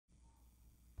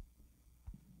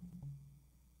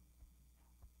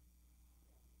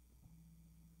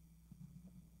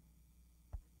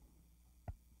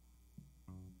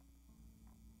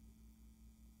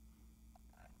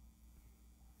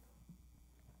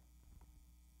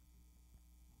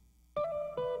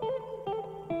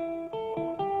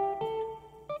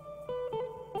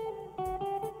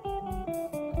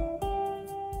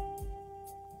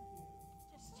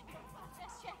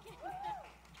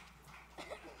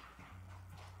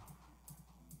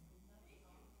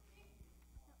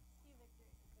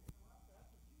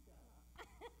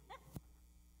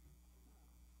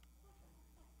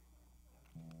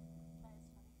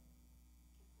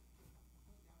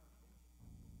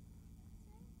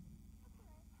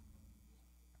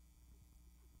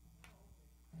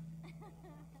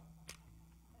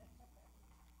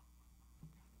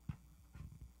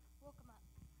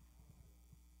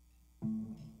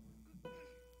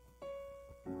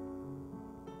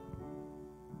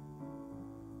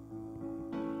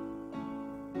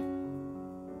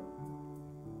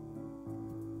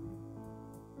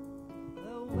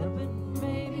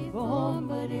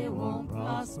but it won't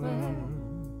prosper.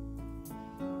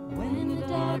 When the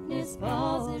darkness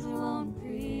falls, it won't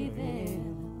prevail.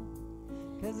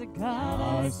 'Cause the God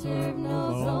I serve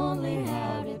knows only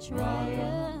how to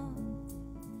triumph.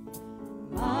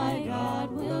 My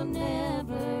God will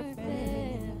never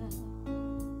fail.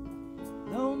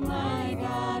 No, my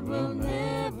God will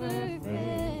never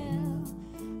fail.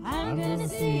 I'm gonna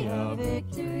see a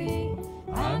victory.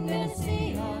 I'm gonna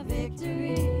see a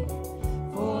victory.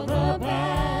 For the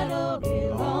battle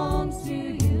belongs to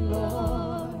you,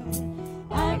 Lord.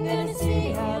 I'm gonna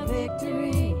see a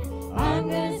victory. I'm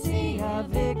gonna see a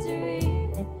victory.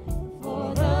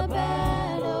 For the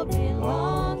battle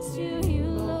belongs to you,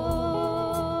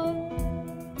 Lord.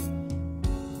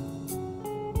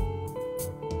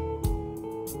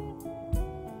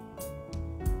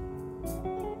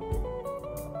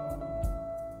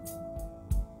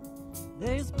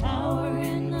 There's power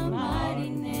in the mighty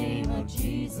name of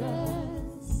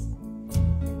Jesus.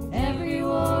 Every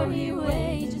war he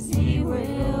wages, he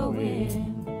will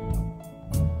win.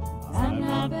 I'm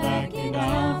not backing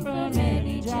down from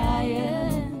any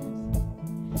giant.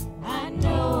 I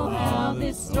know how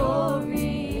this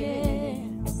story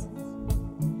ends.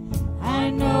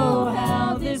 I know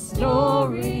how this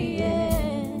story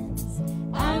ends.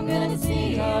 I'm gonna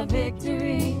see a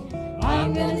victory.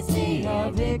 I'm gonna see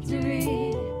a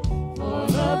victory. For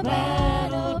the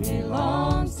battle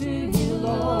belongs to you,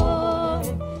 Lord.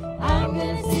 I'm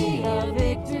gonna see a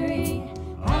victory.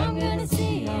 I'm gonna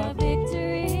see a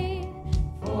victory.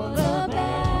 For the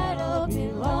battle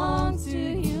belongs to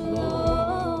you,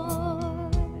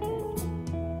 Lord.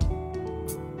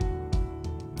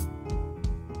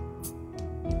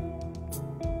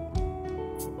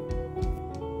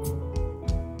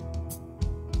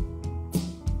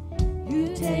 You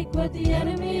take what the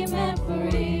enemy meant for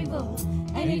evil,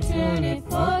 and you turn it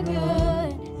for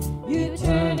good. You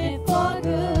turn it for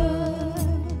good.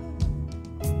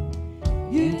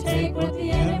 You take what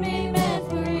the enemy meant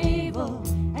for evil,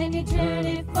 and you turn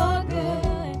it for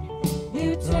good.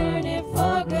 You turn it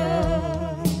for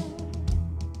good.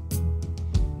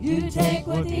 You take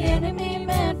what the enemy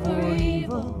meant for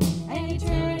evil, and you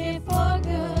turn it for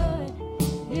good.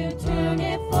 You turn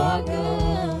it for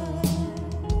good.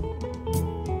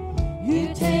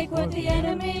 You take what the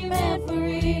enemy meant for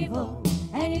evil,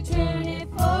 and you turn it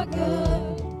for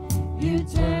good. You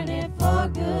turn it for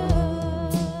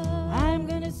good. I'm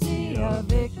gonna see a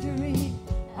victory.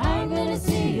 I'm gonna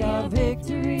see a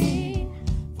victory.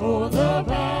 For the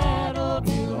battle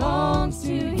belongs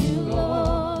to you,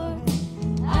 Lord.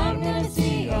 I'm gonna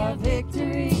see a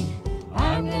victory.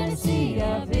 I'm gonna see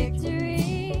a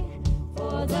victory.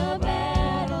 For the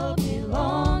battle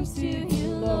belongs to you,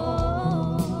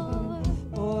 Lord.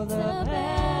 For the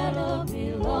battle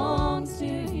belongs to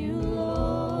you,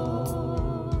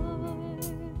 Lord.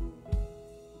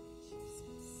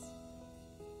 Jesus.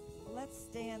 Let's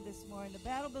stand this morning. The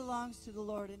battle belongs to the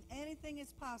Lord, and anything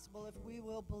is possible if we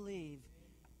will believe.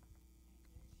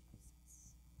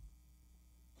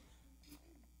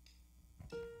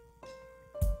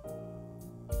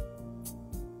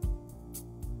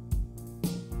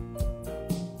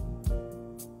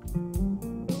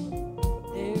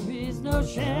 There is no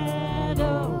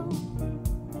shadow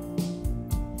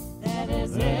that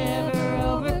has ever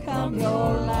overcome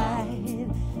your light.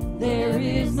 There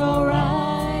is no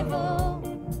rival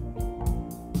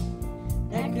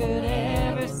that could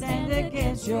ever stand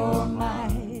against your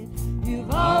might.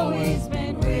 You've always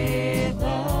been with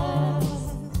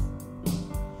us.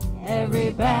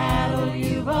 Every battle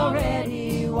you've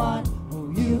already won. Oh,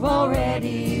 you've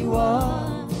already won.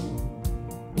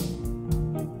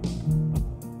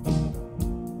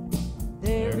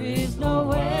 There is no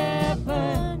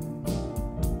weapon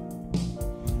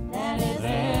that has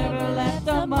ever left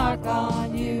a mark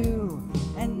on you,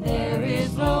 and there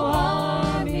is no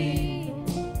army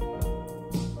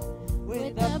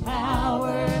with the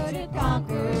power to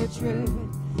conquer truth.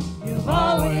 You've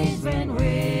always been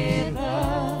with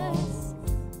us.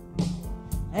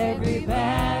 Every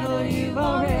battle you've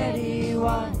already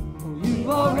won. You've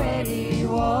already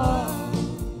won.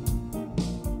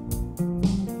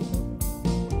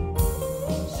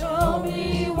 Show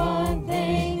me one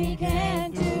thing he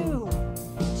can't do.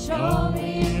 Show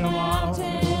me a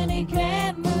mountain he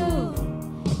can't move.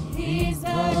 He's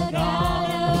the God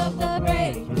of the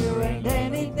breakthrough, and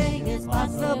anything is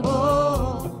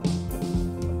possible.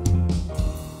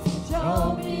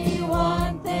 Show me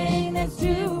one thing that's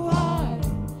too hard.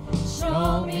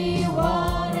 Show me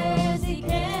whatever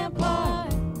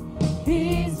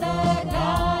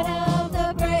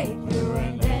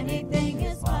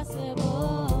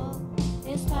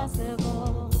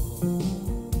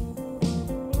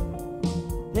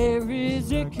There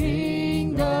is a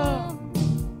kingdom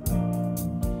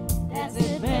that's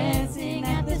advancing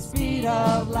at the speed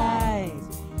of light,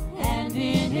 and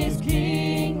in his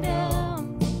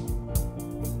kingdom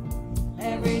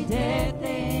every dead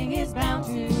thing is bound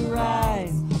to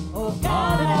rise. Oh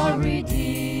God, our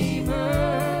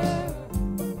Redeemer,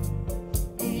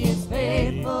 he is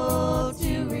faithful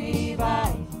to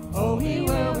revive. Oh, he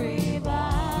will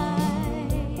revive.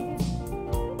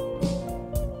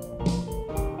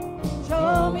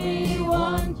 Show me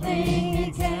one thing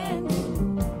he can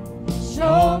do.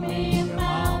 Show me a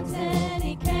mountain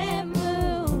he can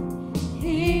move.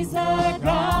 He's the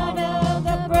God of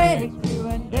the breakthrough,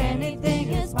 and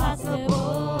anything is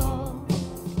possible.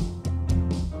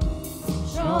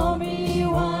 Show me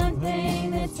one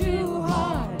thing that's too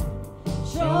hard.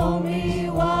 Show me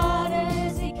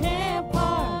waters he can't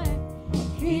part.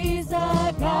 He's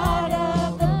the God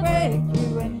of the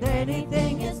breakthrough, and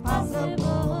anything is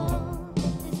possible.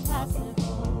 It's possible.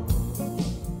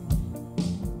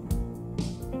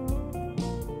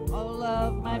 All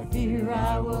of my fear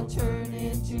I will turn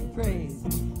into praise.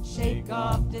 Shake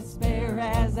off despair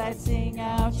as I sing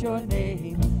out your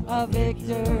name. A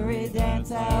victory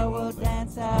dance I will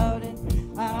dance out,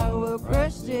 and I will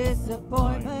crush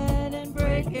disappointment and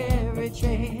break every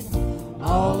chain.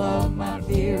 All of my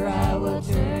fear I will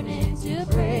turn into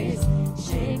praise.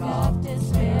 Shake off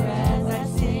despair as I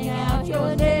sing out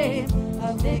your name.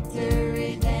 A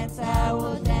victory dance I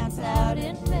will dance out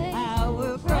in faith. I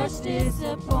will crush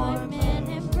disappointment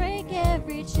and break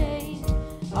every chain.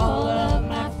 All of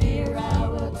my fear I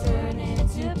will turn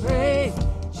into praise.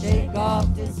 Shake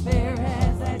off despair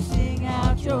as I sing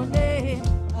out your name.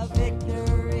 A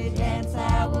victory dance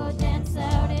I will dance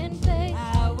out in faith.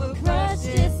 I will crush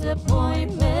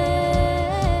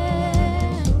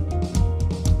disappointment.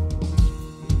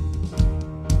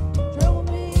 Show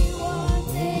me one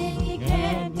thing he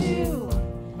can do.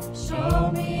 Show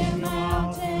me a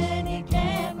mountain he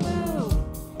can't move.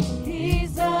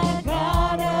 He's the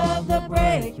God of the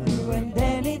breakthrough, and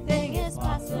anything is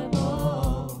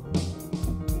possible.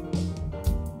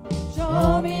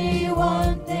 Show me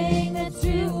one thing that's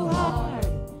too hard.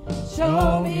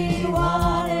 Show me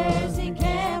waters he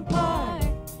can't part.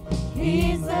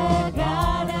 He's the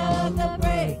God of the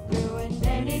breakthrough, and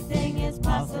anything is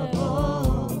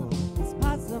possible. It's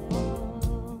possible.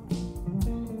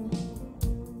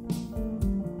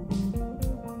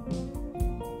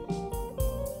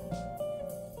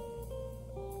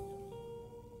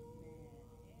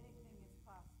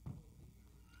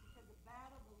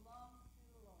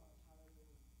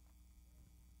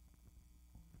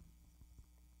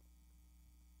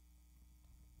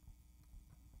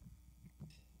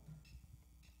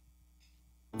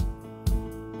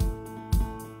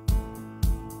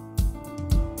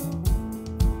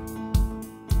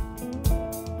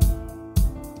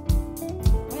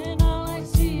 When all I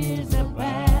see is a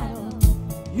battle,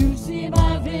 you see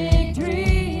my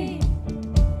victory.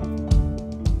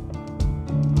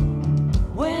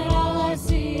 When all I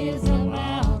see is a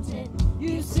mountain,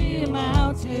 you see a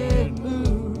mountain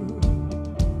move.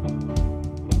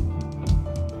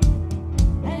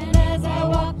 And as I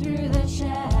walk through the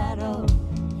shadow,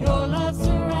 your love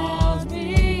surrounds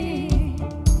me.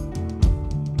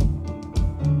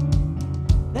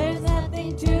 There's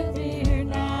nothing to fear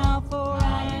now, for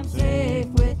I am safe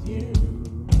with you.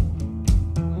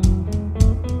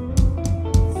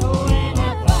 So when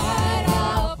I fight,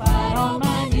 I'll fight on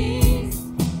my knees,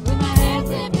 with my hands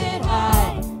lifted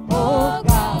high. Oh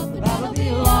God, the battle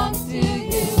belongs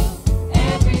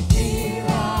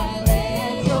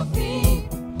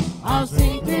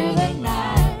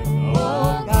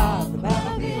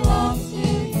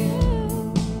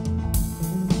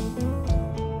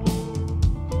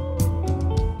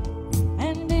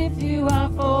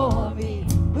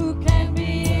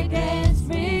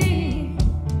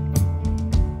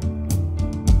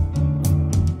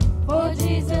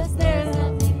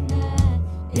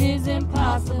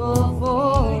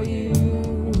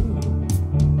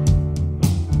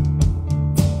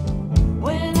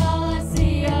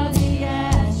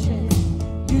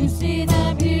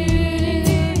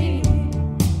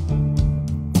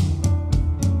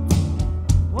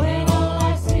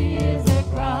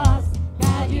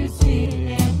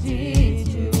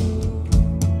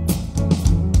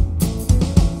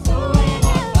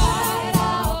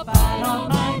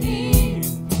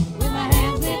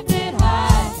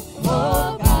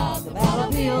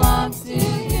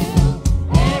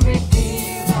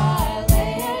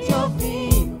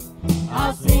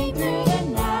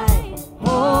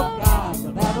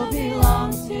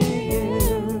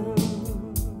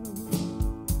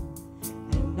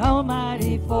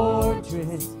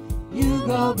fortress. You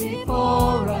go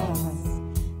before us.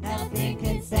 Nothing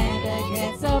can stand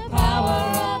against the power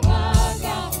of our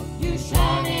God. You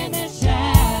shine in the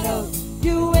shadows.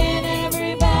 You win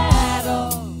every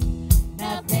battle.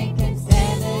 Nothing can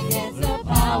stand against the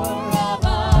power of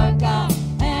our God.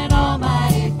 An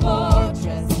almighty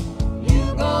fortress.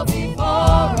 You go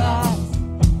before us.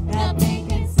 Nothing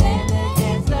can stand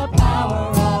against the power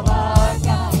of our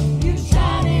God. You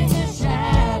shine in the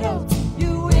shadows.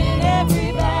 You win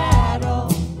every battle.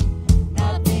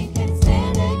 Nothing can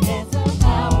stand against the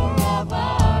power of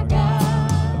our God.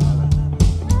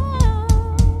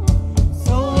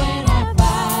 So when I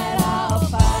fight, I'll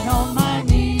fight on my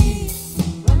knees,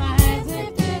 with my hands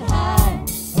lifted high.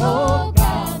 Oh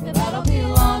God, the battle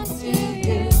belongs to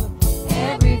you.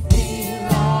 Every fear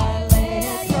I lay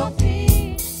at your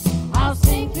feet. I'll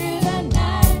sing through the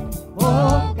night.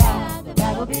 Oh God, the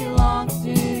battle belongs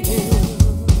to you.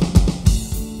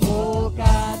 Oh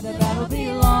God, the battle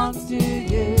belongs to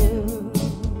you.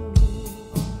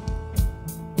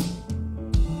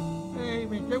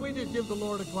 Amen. Can we just give the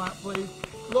Lord a clap, please?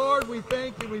 Lord, we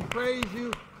thank you. We praise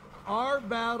you. Our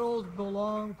battles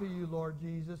belong to you, Lord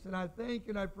Jesus. And I thank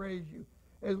you and I praise you.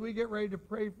 As we get ready to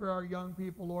pray for our young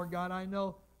people, Lord God, I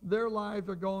know their lives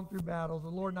are going through battles.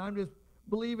 And Lord, and I'm just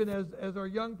believing as our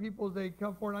young people, as they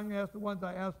come forward, I'm going to ask the ones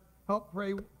I asked, help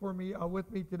pray for me, with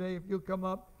me today, if you'll come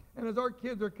up. And as our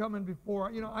kids are coming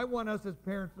before, I want us as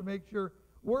parents to make sure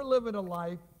we're living a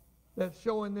life that's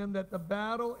showing them that the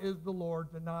battle is the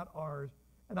Lord's and not ours.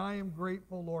 And I am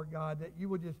grateful, Lord God, that you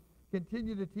would just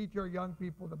continue to teach our young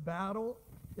people the battle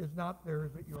is not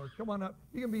theirs but yours. Come on up.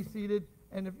 You can be seated.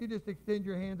 And if you just extend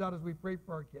your hands out as we pray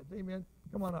for our kids. Amen.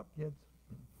 Come on up, kids.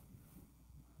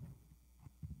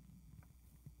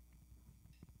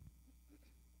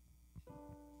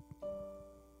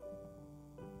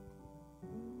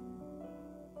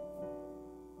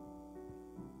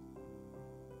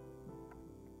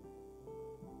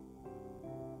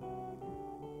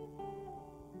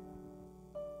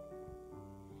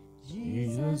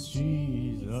 Jesus,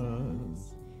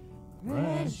 Jesus,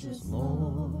 precious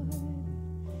Lord,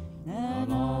 not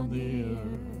on the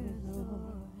earth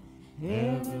or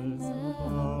heavens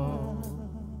above,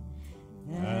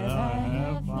 that I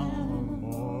have found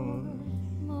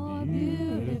more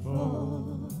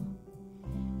beautiful.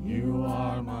 You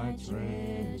are my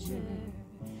treasure,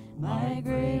 my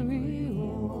great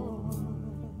reward.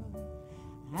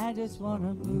 I just want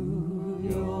to move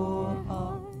your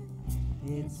heart.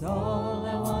 It's all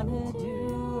I want to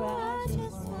do. I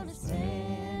just want to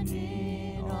stand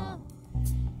in awe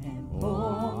and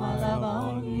pour my love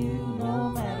on you, no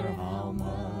matter how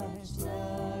much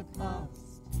the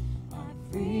cost. I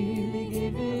freely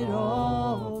give it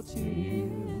all to you.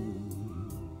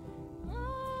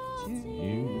 To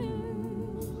you.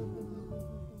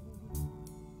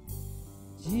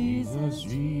 Jesus,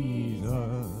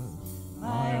 Jesus,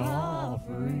 my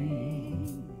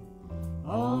offering.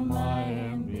 All my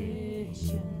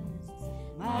ambitions,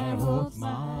 my hopes,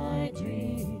 my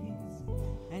dreams,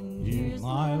 and use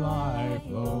my life,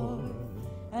 Lord,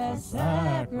 as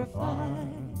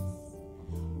sacrifice,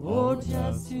 oh,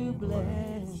 just to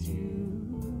bless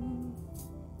you.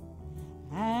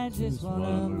 I just want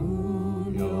to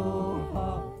move your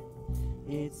heart.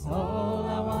 It's all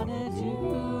I want to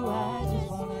do. I just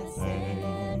want to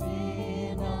stand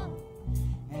in awe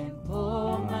and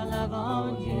pour my love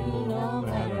on you, no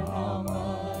matter how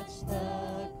much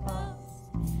the cost.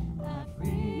 I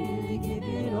freely give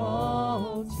it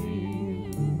all to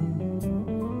you.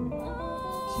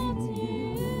 To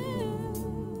you.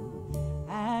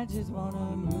 I just want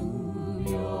to move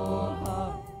your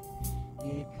heart.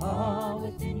 Get caught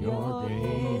within your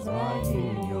gaze, right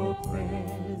here in your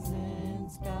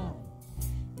presence, God,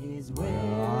 is where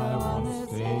I want to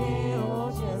stay,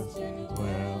 or just to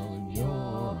dwell in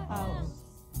your house.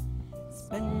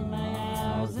 Spend my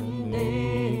hours and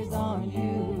days on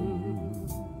you,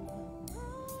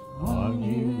 on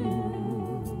you.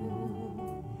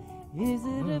 Is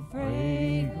it a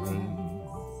fragrance?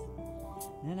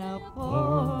 And I'll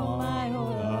pour my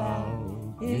whole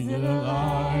out. Is it a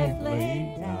life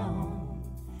laid down?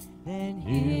 Then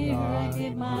here I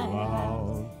give my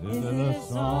vows. Is it a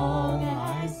song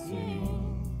I sing?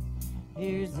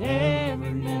 Here's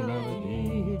every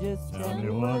melody. Just tell me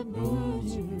what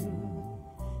moves you.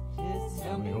 Just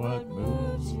tell me what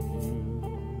moves you.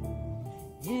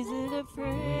 Is it a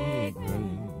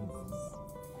fragrance?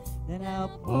 Then I'll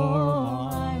pour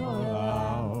my whole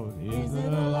out. Is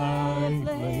it a life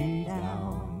laid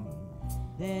down?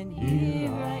 Then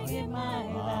here I give my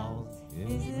vows.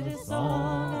 Is it a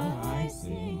song I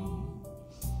sing?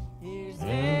 Here's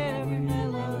every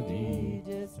melody.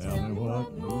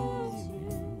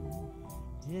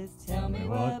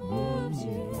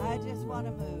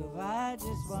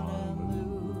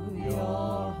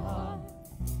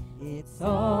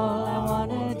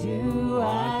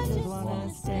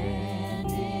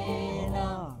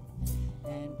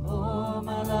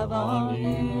 love on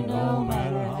you no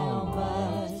matter how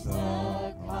much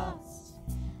the cost.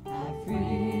 I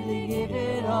freely give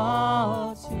it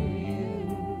all to you.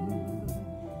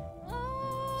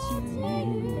 To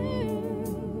you.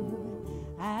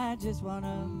 I just want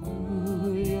to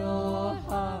move your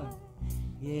heart.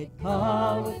 Get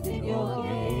caught within your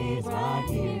gaze right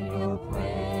here in your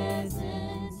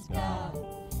presence, God,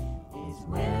 is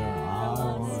where I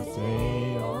want to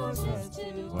stay, or just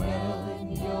to dwell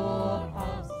in your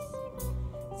house.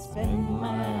 Spend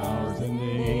my hours and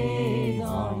days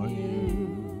on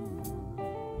you.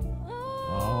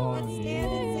 Let's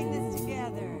stand and sing this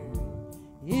together.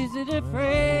 Is it a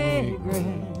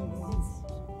fragrance?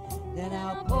 Then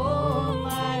I'll pour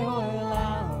my oil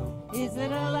out. Is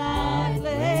it a life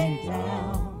laid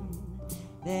down?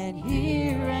 Then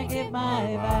here I give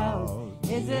my vows.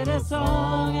 Is it a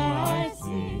song I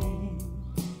sing?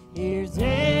 Here's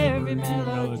every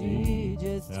melody.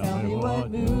 Just tell me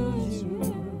what moves you.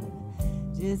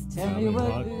 Just tell me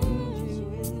what moves you.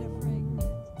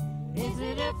 Is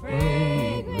it a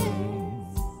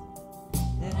fragrance?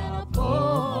 Then I'll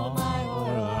pour my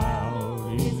oil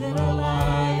out. Is it a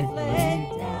life laid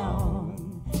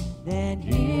down? Then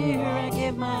here I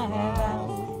give my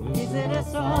vows. Is it a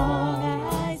song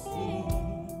I sing?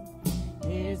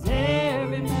 Here's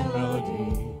every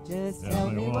melody. Just tell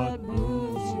me what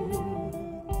moves you.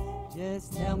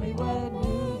 Just tell me what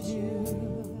moves you.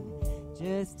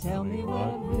 Just tell me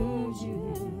what moves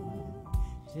you.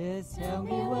 Just tell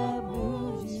me what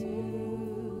moves you.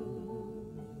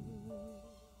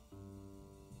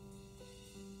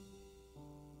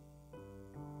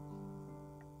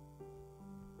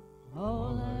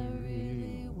 All I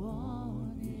really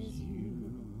want is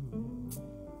you.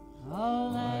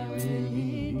 All I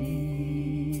really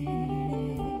need you,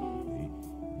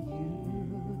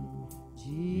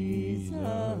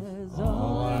 Jesus.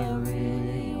 All I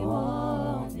really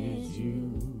want is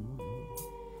you.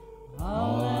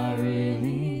 All I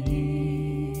really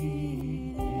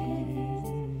need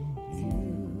is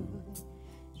you,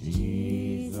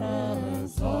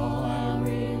 Jesus. All I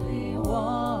really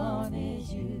want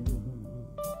is you.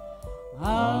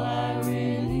 All I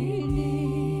really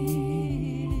need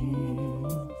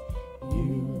is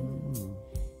you,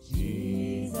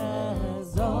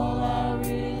 Jesus. All I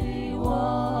really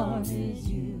want is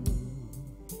you.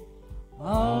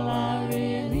 All I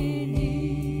really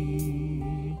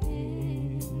need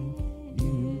is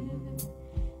you,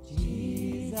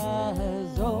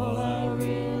 Jesus. All I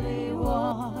really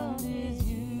want is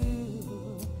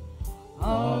you.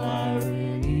 All I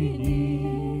really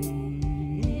need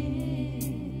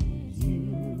is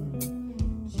you,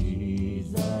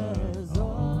 Jesus.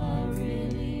 All I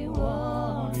really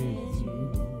want is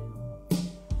you.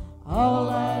 All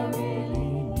I really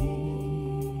need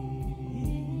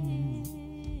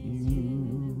is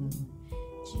you,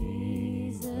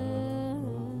 Jesus.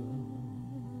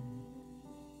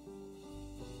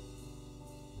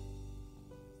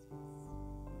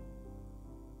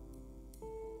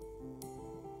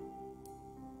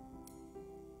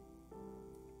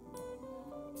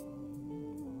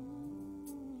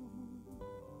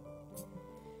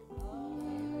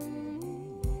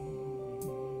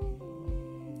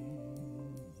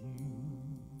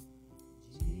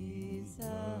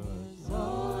 Jesus,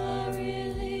 all I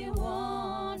really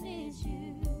want is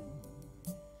you.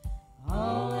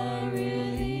 All I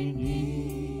really need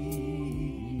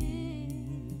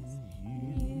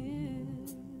is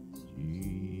you,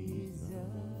 Jesus.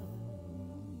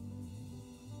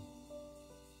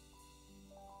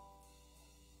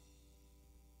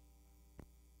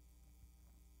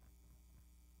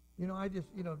 You know, I just,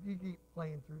 you know, if you keep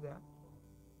playing through that.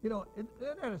 You know, isn't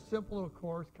that a simple little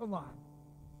chorus? Come on.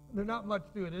 There's not much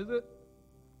to it, is it?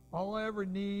 All I ever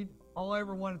need, all I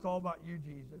ever want, it's all about you,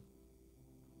 Jesus.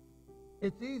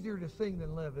 It's easier to sing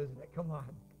than live, isn't it? Come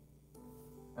on.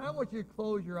 And I want you to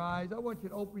close your eyes. I want you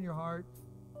to open your heart.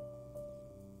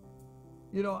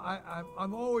 You know,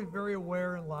 I'm always very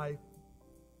aware in life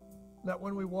that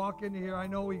when we walk into here, I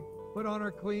know we put on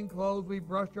our clean clothes, we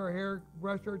brush our hair,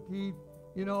 brush our teeth,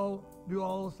 you know, do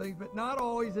all those things. But not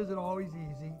always is it always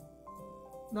easy.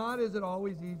 Not is it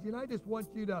always easy. And I just want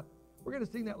you to, we're going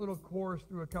to sing that little chorus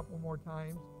through a couple more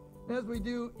times. And as we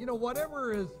do, you know,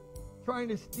 whatever is trying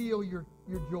to steal your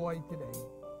joy today,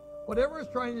 whatever is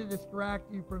trying to distract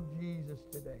you from Jesus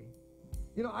today,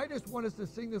 you know, I just want us to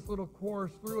sing this little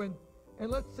chorus through, and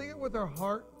let's sing it with our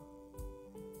heart.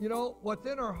 You know, what's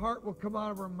in our heart will come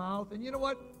out of our mouth. And you know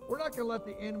what? We're not going to let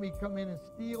the enemy come in and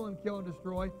steal and kill and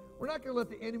destroy. We're not going to let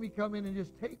the enemy come in and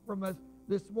just take from us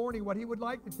this morning what he would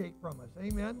like to take from us.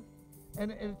 Amen?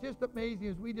 And it's just amazing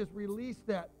as we just release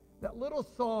that that little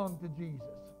song to Jesus,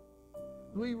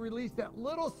 we release that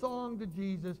little song to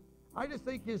Jesus, I just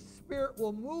think his Spirit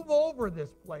will move over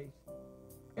this place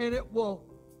and it will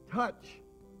touch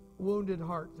wounded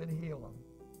hearts and heal them.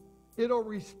 It'll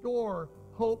restore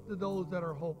hope to those that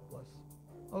are hopeless.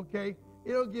 Okay?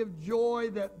 It'll give joy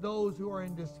to those who are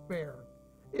in despair.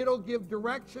 It'll give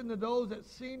direction to those that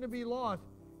seem to be lost.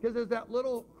 Because there's that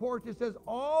little chorus that says,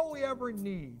 all we ever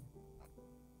need,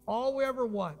 all we ever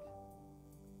want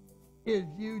is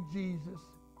you, Jesus.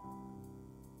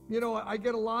 You know, I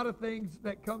get a lot of things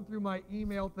that come through my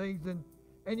email things, and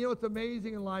you know, it's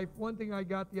amazing in life. One thing I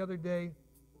got the other day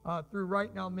through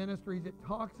Right Now Ministries, it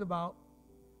talks about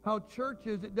how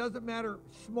churches, it doesn't matter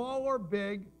small or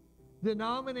big,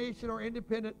 denomination or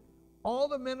independent, all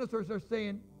the ministers are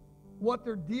saying what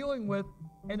they're dealing with,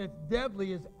 and it's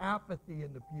deadly, is apathy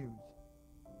in the pews.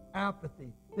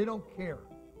 Apathy. They don't care.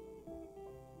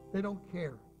 They don't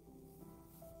care.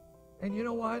 And you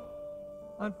know what?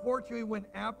 Unfortunately, when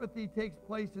apathy takes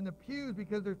place in the pews,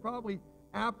 because there's probably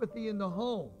apathy in the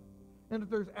home. And if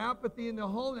there's apathy in the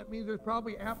home, that means there's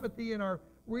probably apathy in our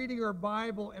reading our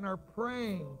Bible and our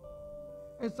praying.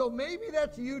 And so maybe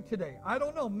that's you today. I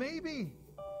don't know. Maybe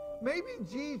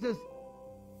Jesus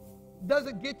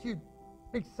doesn't get you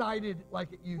excited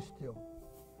like it used to.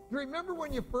 Do you remember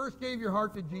when you first gave your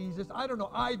heart to Jesus? I don't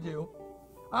know. I do.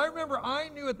 I remember I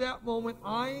knew at that moment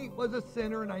I was a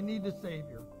sinner and I needed a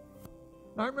Savior.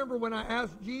 And I remember when I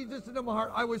asked Jesus into my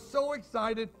heart, I was so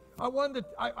excited. I went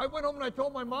home and I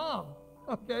told my mom,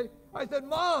 okay? I said,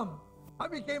 Mom, I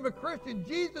became a Christian.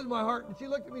 Jesus is my heart. And she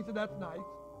looked at me and said, that's nice.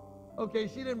 Okay,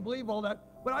 she didn't believe all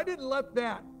that. But I didn't let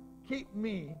that keep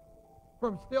me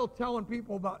from still telling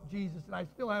people about Jesus. And I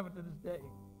still have it to this day.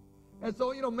 And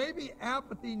so, you know, maybe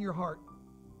apathy in your heart.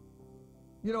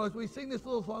 You know, as we sing this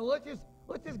little song, let's just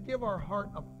give our heart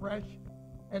afresh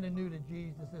and anew to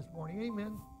Jesus this morning.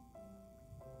 Amen.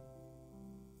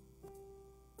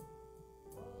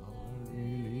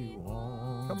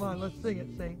 Come on, let's sing it,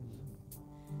 saints.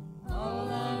 All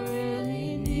I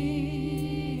really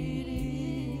need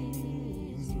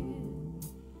is you,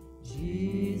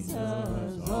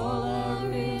 Jesus. All I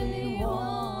really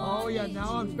want. Oh yeah,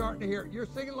 now I'm starting to hear it. You're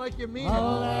singing like you mean it.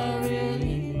 All I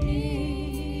really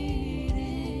need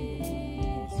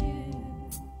is you,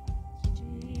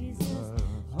 Jesus.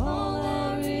 All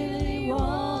I really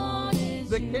want is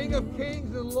The you. King of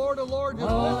Kings and Lord of Lords is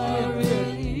All I listening to you.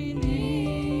 really need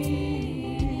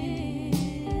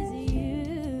is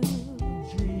you,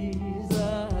 Jesus.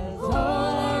 All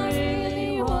I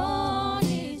really want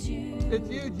is you. It's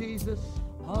you, Jesus.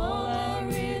 All I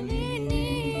really need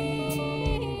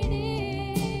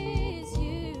is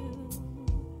you.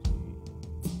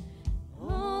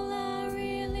 All I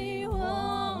really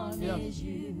want Yeah. is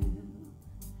you.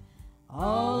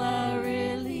 All I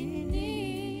really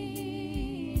need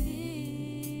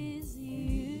is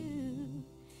you,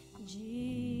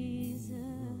 Jesus.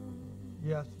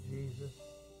 Yes, Jesus.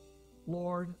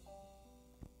 Lord,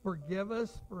 forgive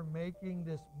us for making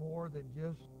this more than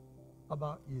just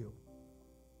about you.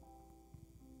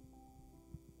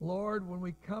 Lord, when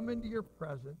we come into your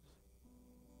presence,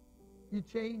 you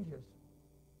change us.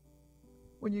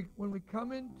 When we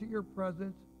come into your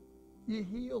presence, you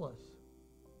heal us.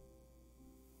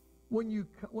 When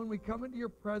we come into your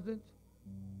presence,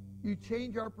 you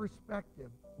change our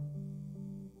perspective.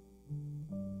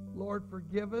 Lord,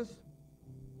 forgive us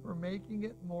for making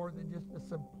it more than just the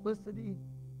simplicity.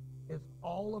 It's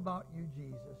all about you,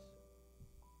 Jesus.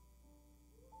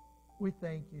 We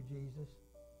thank you, Jesus.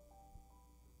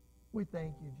 We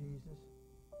thank you, Jesus,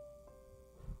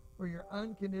 for your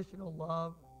unconditional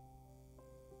love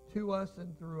to us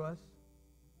and through us.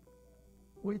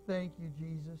 We thank you,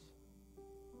 Jesus.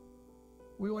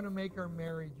 We want to make our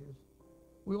marriages.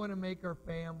 We want to make our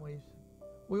families.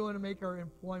 We want to make our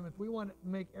employments. We want to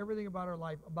make everything about our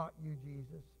life about you,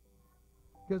 Jesus.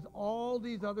 Because all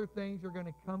these other things are going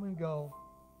to come and go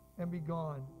and be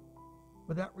gone.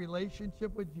 But that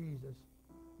relationship with Jesus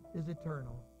is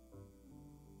eternal.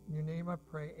 In your name I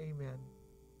pray, amen.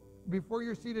 Before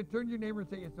you're seated, turn to your neighbor and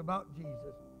say, it's about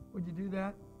Jesus. Would you do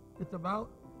that? It's about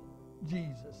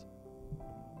Jesus.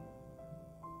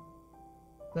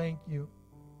 Thank you.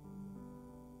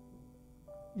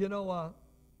 You know,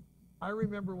 I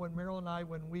remember when Meryl and I,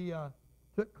 when we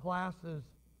took classes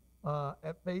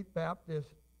at Faith Baptist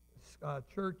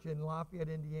Church in Lafayette,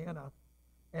 Indiana,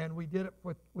 and we did it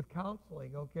with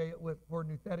counseling, okay, for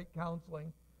nouthetic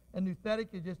counseling. And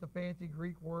nouthetic is just a fancy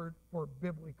Greek word for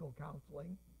biblical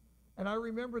counseling. And I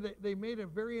remember that they made a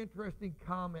very interesting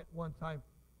comment one time.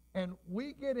 And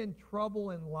we get in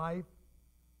trouble in life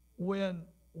when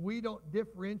we don't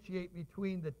differentiate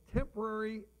between the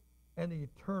temporary and the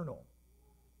eternal.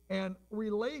 And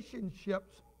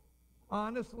relationships,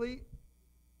 honestly,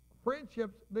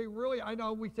 friendships, they really, I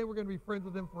know we say we're going to be friends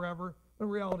with them forever. In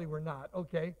reality, we're not,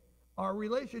 okay? Our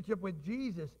relationship with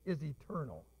Jesus is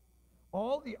eternal.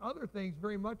 All the other things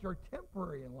very much are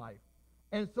temporary in life.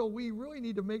 And so we really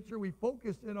need to make sure we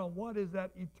focus in on what is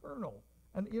that eternal.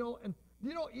 And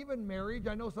even marriage,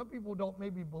 I know some people don't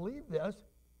maybe believe this,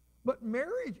 but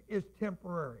marriage is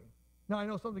temporary. Now, I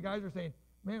know some of the guys are saying,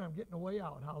 man, I'm getting a way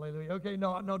out, hallelujah. Okay,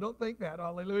 no, don't think that,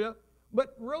 hallelujah.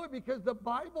 But really, because the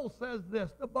Bible says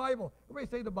this, the Bible,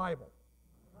 everybody say the Bible.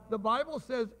 The Bible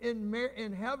says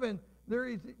in heaven, there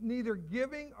is neither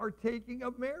giving or taking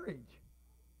of marriage.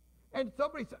 And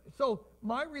so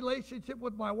my relationship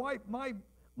with my wife, my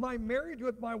marriage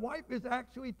with my wife is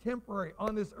actually temporary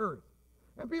on this earth.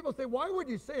 And people say, why would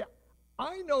you say it?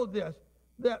 I know this,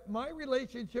 that my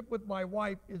relationship with my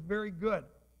wife is very good.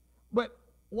 But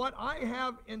what I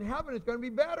have in heaven is going to be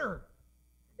better.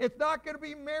 It's not going to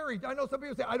be marriage. I know some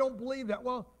people say, I don't believe that.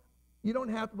 Well, you don't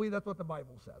have to believe that's what the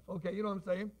Bible says. Okay, you know what I'm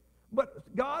saying?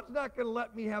 But God's not going to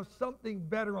let me have something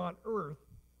better on earth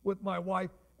with my wife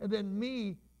and then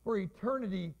me for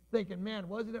eternity thinking, man,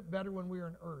 wasn't it better when we were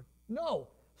on earth? No.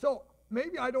 So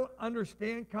maybe I don't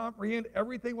comprehend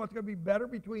everything, what's going to be better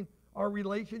between our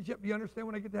relationship. You understand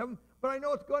when I get to heaven? But I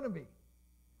know it's going to be.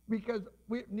 Because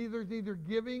there's neither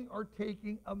giving or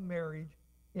taking of marriage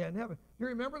in heaven. Do you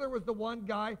remember there was the one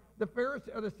guy, the Pharisees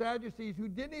or the Sadducees, who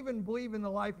didn't even believe in the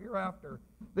life hereafter?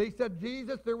 They said,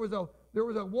 Jesus, there was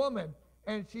a woman,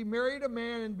 and she married a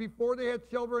man, and before they had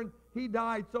children, he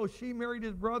died, so she married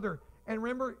his brother. And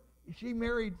remember, she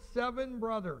married 7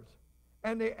 brothers.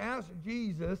 And they asked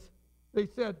Jesus, they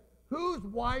said, whose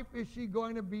wife is she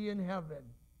going to be in heaven?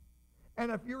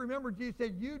 And if you remember, Jesus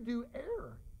said, you do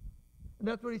err. And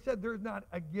that's what he said. There's not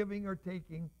a giving or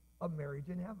taking of marriage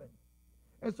in heaven.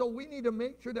 And so we need to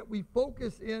make sure that we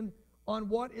focus in on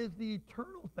what is the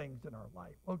eternal things in our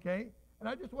life, okay? And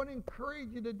I just want to encourage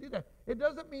you to do that. It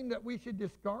doesn't mean that we should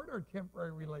discard our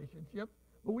temporary relationships,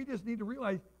 but we just need to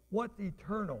realize what's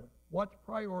eternal, what's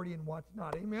priority, and what's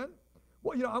not. Amen?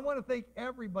 Well, I want to thank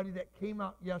everybody that came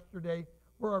out yesterday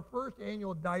for our first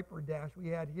annual diaper dash we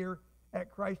had here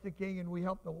at Christ the King, and we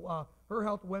helped the Her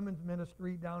Health Women's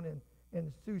Ministry down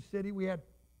in Sioux City. We had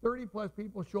 30-plus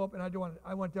people show up, and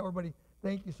I want to tell everybody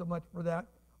thank you so much for that.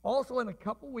 Also, in a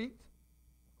couple weeks,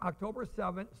 October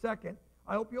 2nd,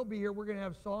 I hope you'll be here. We're going to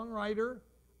have songwriter,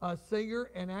 singer,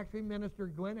 and actually minister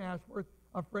Glenn Ashworth,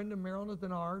 a friend of Marilyn's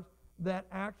and ours, that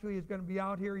actually is going to be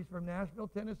out here. He's from Nashville,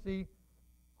 Tennessee.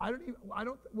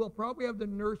 We'll probably have the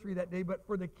nursery that day, but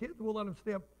for the kids, we'll let them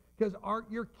stay up because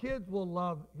your kids will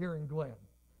love hearing Glenn.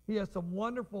 He has some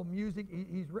wonderful music.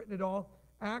 He's written it all.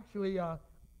 Actually,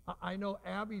 I know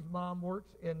Abby's mom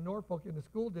works in Norfolk in the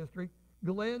school district.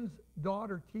 Glenn's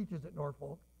daughter teaches at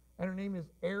Norfolk, and her name is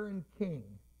Erin King.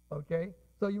 Okay,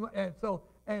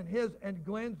 and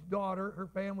Glenn's daughter, her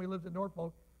family lives in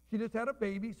Norfolk. She just had a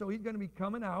baby, so he's going to be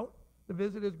coming out to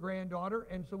visit his granddaughter.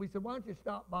 And so we said, why don't you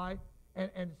stop by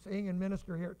and sing and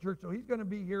minister here at church? So he's going to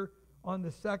be here on the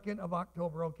 2nd of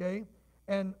October. Okay,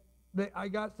 and I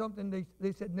got something.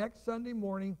 They said next Sunday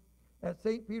morning at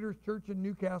St. Peter's Church in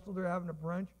Newcastle, they're having a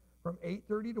brunch from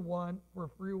 8:30 to 1 for a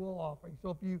free will offering.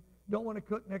 So if you don't want to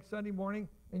cook next Sunday morning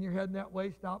and you're heading that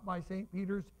way, stop by St.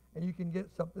 Peter's and you can get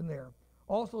something there.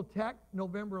 Also, Tech,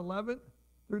 November 11th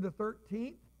through the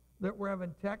 13th, that we're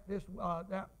having Tech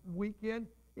that weekend.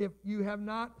 If you have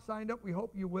not signed up, we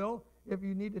hope you will. If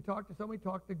you need to talk to somebody,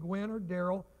 talk to Gwen or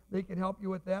Daryl. They can help you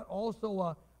with that.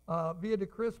 Also, Via de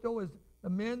Cristo, the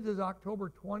men's is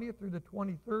October 20th through the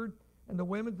 23rd, and the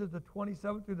women's is the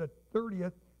 27th through the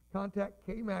 30th. Contact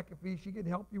Kay McAfee. She can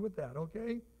help you with that,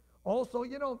 okay? Also,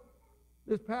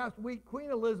 this past week,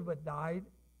 Queen Elizabeth died.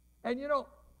 And,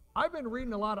 I've been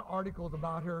reading a lot of articles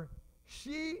about her.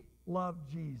 She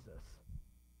loved Jesus.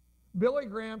 Billy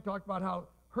Graham talked about how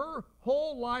her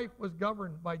whole life was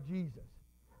governed by Jesus.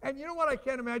 And you know what I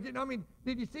can't imagine? I mean,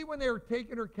 did you see when they were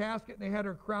taking her casket and they had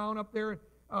her crown up there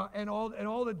and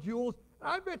all the jewels?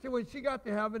 I bet you when she got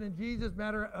to heaven and Jesus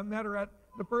met her at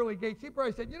the pearly gate, she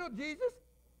probably said, Jesus,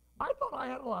 I thought I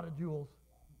had a lot of jewels.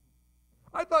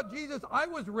 I thought, Jesus, I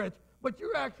was rich, but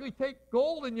you actually take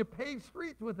gold and you pave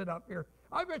streets with it up here.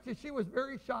 I bet you she was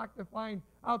very shocked to find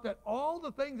out that all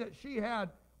the things that she had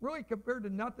really compared to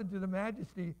nothing to the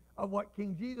majesty of what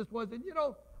King Jesus was. And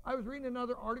I was reading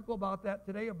another article about that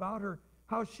today about her,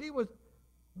 how she was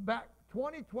back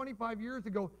 20, 25 years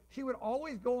ago, she would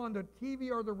always go on the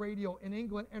TV or the radio in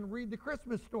England and read the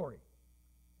Christmas story.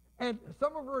 And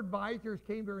some of her advisors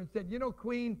came to her and said,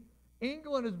 Queen,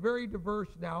 England is very diverse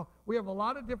now. We have a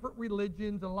lot of different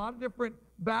religions, a lot of different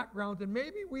backgrounds, and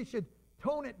maybe we should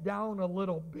tone it down a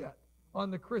little bit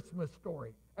on the Christmas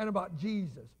story and about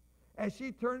Jesus. And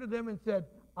she turned to them and said,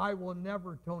 I will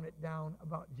never tone it down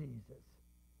about Jesus.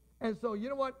 And so, you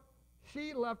know what?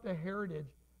 She left a heritage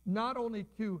not only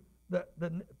to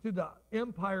the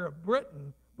empire of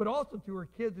Britain, but also to her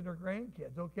kids and her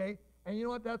grandkids, okay? And you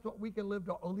know what? That's what we can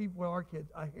leave with our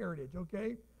kids, a heritage,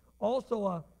 okay?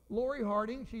 Also, Lori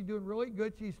Harding, she's doing really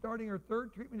good. She's starting her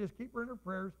third treatment. Just keep her in her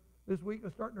prayers. This week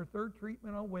is starting her third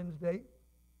treatment on Wednesday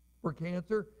for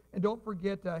cancer. And don't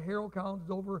forget, Harold Collins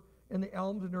is over in the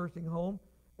Elms Nursing Home.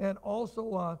 And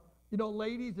also, you know,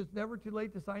 ladies, it's never too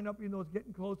late to sign up. You know, it's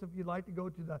getting close if you'd like to go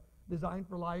to the Design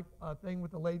for Life thing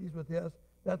with the ladies with his.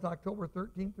 That's October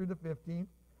 13th through the 15th.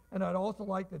 And I'd also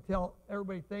like to tell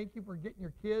everybody thank you for getting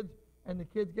your kids and the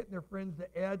kids getting their friends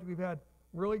to Edge. We've had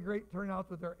really great turnouts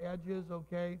with our Edges,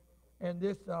 okay? And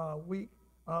this week,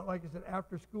 like I said,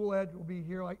 after school Edge will be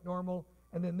here like normal.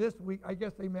 And then this week, I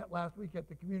guess they met last week at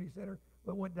the community center,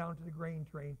 but went down to the grain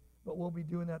train. But we'll be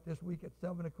doing that this week at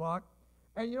 7 o'clock.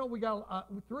 And, you know, we got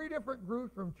 3 different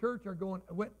groups from church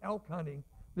went elk hunting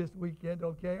this weekend,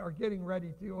 okay, are getting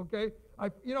ready to, okay?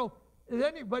 You know, does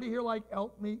anybody here like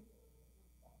elk meat?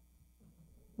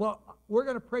 Well, we're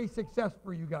going to pray success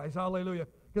for you guys, hallelujah,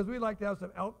 because we like to have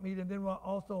some elk meat. And then we'll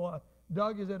also,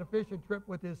 Doug is at a fishing trip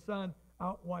with his son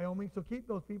out in Wyoming, so keep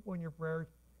those people in your prayers.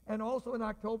 And also in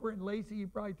October, and Lacey, you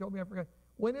probably told me, I forgot,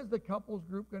 when is the couples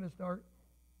group going to start?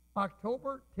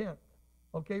 October 10th,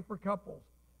 okay, for couples.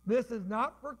 This is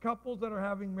not for couples that are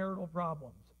having marital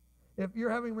problems. If you're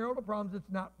having marital problems,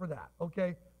 it's not for that,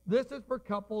 okay? This is for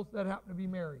couples that happen to be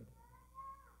married.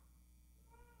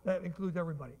 That includes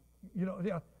everybody, you know,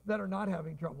 yeah, that are not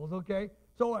having troubles, okay?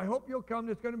 So I hope you'll come.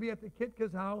 It's going to be at the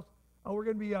Kitka's house. We're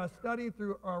going to be studying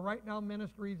through Right Now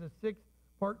Ministries, a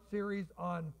 6-part series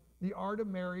on the art of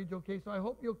marriage, okay? So I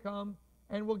hope you'll come,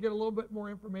 and we'll get a little bit more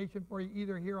information for you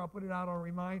either here. I'll put it out on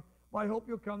Remind. But I hope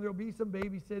you'll come. There'll be some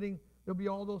babysitting. There'll be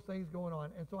all those things going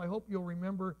on. And so I hope you'll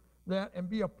remember that and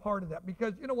be a part of that.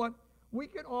 Because you know what? We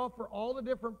can offer all the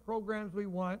different programs we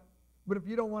want, but if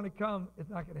you don't want to come, it's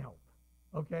not going to help,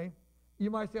 okay? You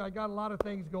might say, I got a lot of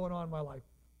things going on in my life.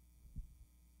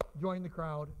 Join the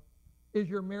crowd. Is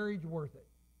your marriage worth it?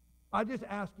 I just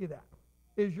ask you that.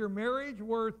 Is your marriage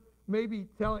worth maybe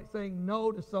saying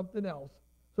no to something else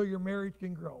so your marriage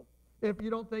can grow? If you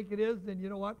don't think it is, then you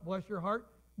know what? Bless your heart.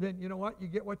 Then you know what? You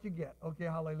get what you get. Okay,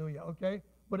 hallelujah, okay?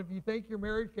 But if you think your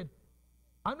marriage could,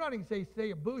 I'm not even saying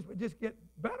stay a boost, but just get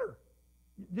better.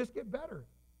 Just get better.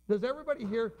 Does everybody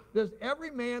here, does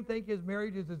every man think his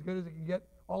marriage is as good as it can get?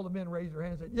 All the men raise their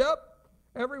hands and say, yep.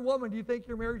 Every woman, do you think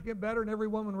your marriage get better? And every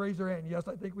woman raise their hand. Yes,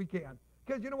 I think we can.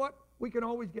 Because you know what? We can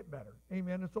always get better.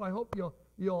 Amen. And so I hope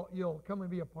you'll come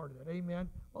and be a part of that. Amen.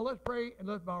 Well, let's pray and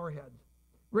let's bow our heads.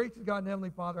 Gracious God and Heavenly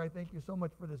Father, I thank you so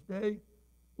much for this day.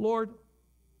 Lord,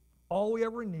 all we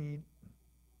ever need,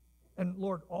 and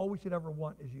Lord, all we should ever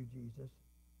want is you, Jesus.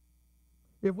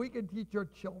 If we can teach our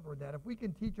children that, if we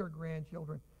can teach our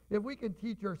grandchildren, if we can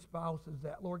teach our spouses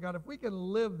that, Lord God, if we can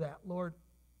live that, Lord,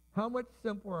 how much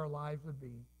simpler our lives would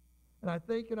be. And I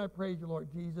thank and I praise you, Lord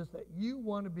Jesus, that you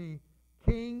want to be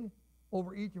king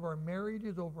over each of our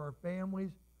marriages, over our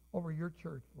families, over your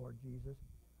church, Lord Jesus.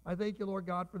 I thank you, Lord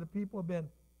God, for the people who have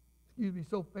been,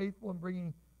 so faithful in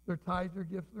bringing their tithes, their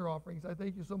gifts, their offerings. I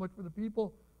thank you so much for the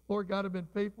people, Lord God, who have been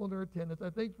faithful in their attendance. I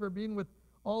thank you for being with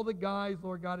all the guys,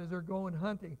 Lord God, as they're going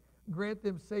hunting. Grant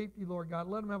them safety, Lord God.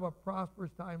 Let them have a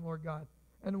prosperous time, Lord God.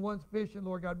 And the ones fishing,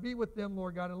 Lord God, be with them,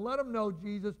 Lord God, and let them know,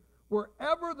 Jesus,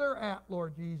 wherever they're at,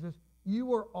 Lord Jesus,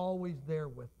 you are always there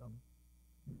with them.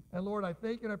 And Lord, I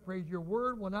thank and I praise your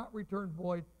word will not return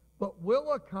void, but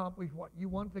will accomplish what you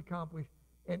want to accomplish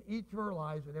in each of our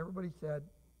lives. And everybody said,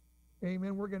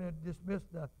 amen. We're going to dismiss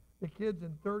the kids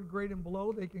in 3rd grade and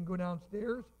below. They can go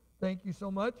downstairs. Thank you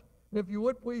so much. And if you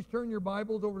would, please turn your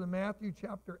Bibles over to Matthew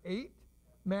chapter 8.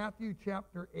 Matthew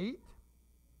chapter 8.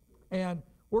 And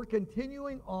we're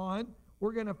continuing on.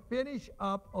 We're going to finish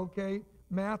up, okay,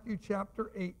 Matthew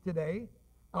chapter 8 today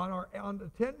on the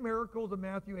 10 miracles of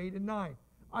Matthew 8 and 9.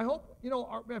 I hope,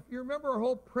 if you remember, our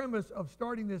whole premise of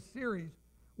starting this series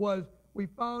was we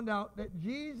found out that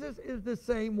Jesus is the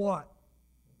same what?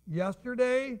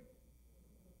 Yesterday?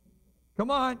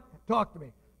 Come on, talk to me.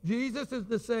 Jesus is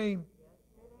the same.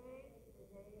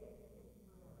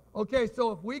 Okay,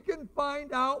 so if we can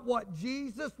find out what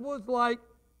Jesus was like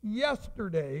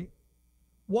yesterday,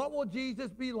 what will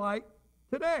Jesus be like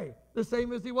today? The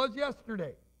same as he was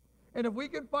yesterday. And if we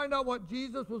can find out what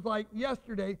Jesus was like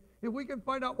yesterday, if we can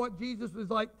find out what Jesus was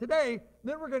like today,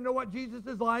 then we're going to know what Jesus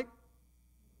is like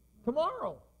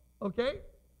tomorrow, okay?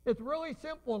 It's really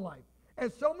simple in life.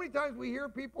 And so many times we hear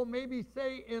people maybe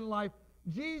say in life,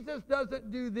 Jesus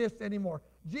doesn't do this anymore.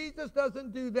 Jesus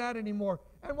doesn't do that anymore.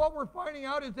 And what we're finding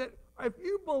out is that if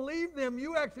you believe them,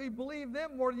 you actually believe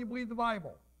them more than you believe the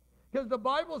Bible. Because the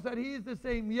Bible said he is the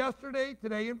same yesterday,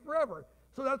 today, and forever.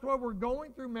 So that's why we're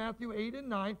going through Matthew 8 and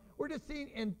 9. We're just seeing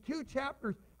in 2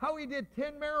 chapters how he did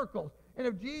 10 miracles. And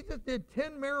if Jesus did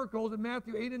 10 miracles in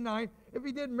Matthew 8 and 9, if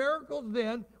he did miracles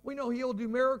then, we know he'll do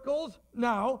miracles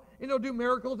now, and he'll do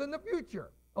miracles in the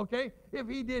future. Okay? If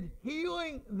he did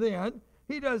healing then,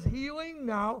 he does healing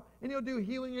now, and he'll do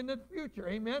healing in the future.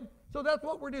 Amen? So that's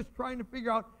what we're just trying to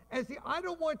figure out. And see, I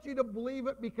don't want you to believe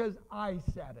it because I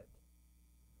said it.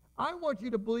 I want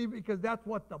you to believe it because that's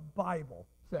what the Bible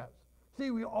says. See,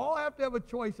 we all have to have a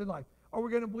choice in life. Are we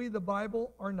going to believe the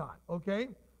Bible or not? Okay?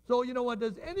 So, you know what?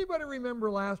 Does anybody remember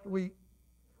last week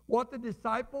what the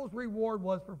disciples' reward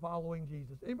was for following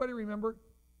Jesus? Anybody remember?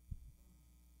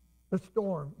 The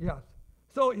storm, yes.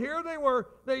 So here they were.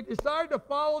 They decided to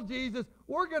follow Jesus.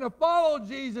 We're going to follow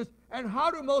Jesus. And how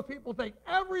do most people think?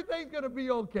 Everything's going to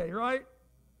be okay, right?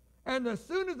 And as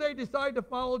soon as they decide to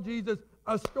follow Jesus,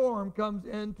 a storm comes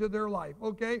into their life,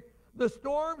 okay? The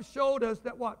storm showed us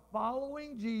that what?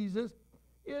 Following Jesus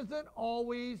isn't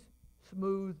always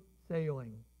smooth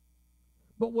sailing.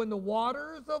 But when the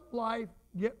waters of life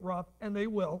get rough, and they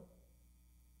will,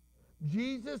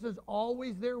 Jesus is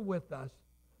always there with us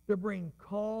to bring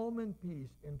calm and peace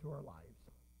into our lives.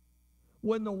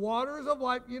 When the waters of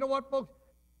life, you know what, folks?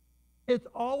 It's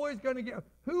always going to get,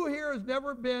 who here has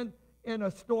never been in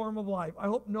a storm of life? I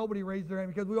hope nobody raised their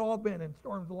hand because we've all been in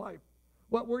storms of life.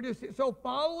 What we're just, so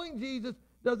following Jesus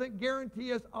doesn't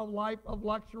guarantee us a life of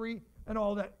luxury and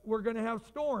all that. We're going to have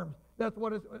storms. That's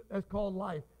what it's called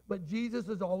life. But Jesus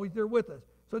is always there with us.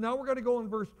 So now we're going to go in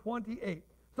verse 28.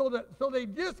 So they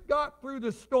just got through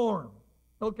the storm.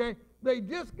 Okay? They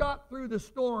just got through the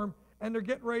storm and they're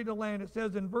getting ready to land. It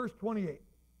says in verse 28.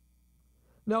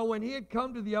 Now when he had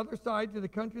come to the other side, to the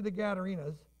country of the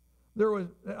Gadarenes,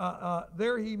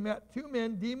 there he met 2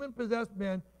 men, demon-possessed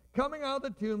men, coming out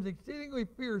of the tombs, exceedingly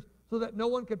fierce, so that no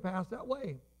one could pass that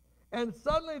way. And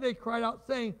suddenly they cried out,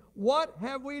 saying, What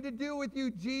have we to do with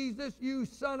you, Jesus, you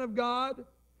Son of God?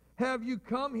 Have you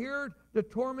come here to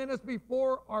torment us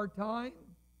before our time?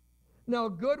 Now a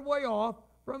good way off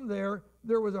from there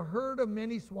was a herd of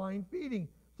many swine feeding.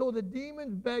 So the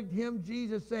demons begged him,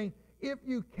 Jesus, saying, If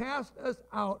you cast us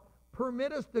out,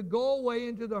 permit us to go away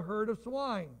into the herd of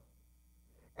swine.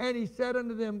 And he said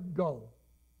unto them, Go.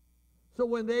 So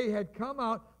when they had come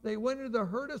out, they went into the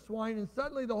herd of swine, and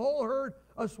suddenly the whole herd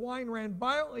of swine ran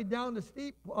violently down the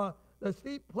steep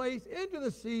place into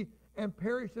the sea and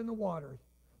perished in the waters.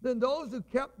 Then those who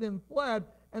kept them fled,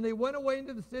 and they went away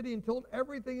into the city and told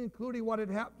everything, including what had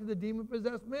happened to the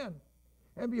demon-possessed men.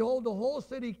 And behold, the whole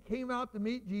city came out to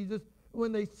meet Jesus.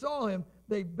 When they saw him,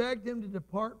 they begged him to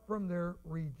depart from their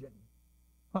region.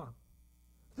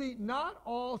 See, not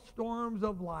all storms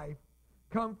of life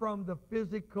come from the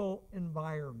physical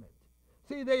environment.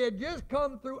 See, they had just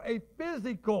come through a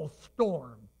physical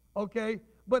storm, okay?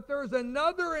 But there's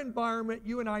another environment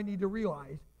you and I need to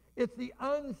realize. It's the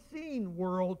unseen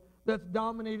world that's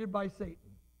dominated by Satan.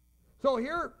 So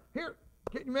here, can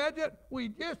you imagine? We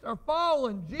just are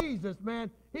following Jesus, man.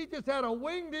 He just had a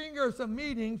wing-ding or some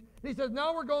meetings. He says,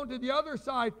 now we're going to the other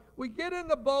side. We get in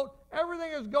the boat.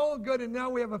 Everything is going good, and now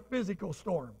we have a physical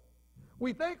storm.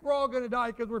 We think we're all going to die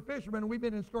because we're fishermen, and we've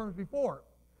been in storms before.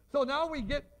 So now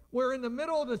we're in the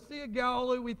middle of the Sea of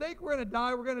Galilee. We think we're going to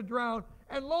die. We're going to drown.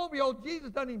 And lo and behold,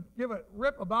 Jesus doesn't even give a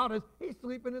rip about us. He's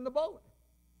sleeping in the boat.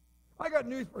 I got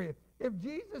news for you. If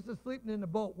Jesus is sleeping in the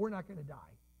boat, we're not going to die.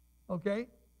 Okay?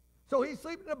 So he's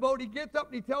sleeping in the boat. He gets up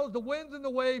and he tells the winds and the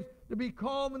waves to be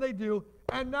calm, and they do.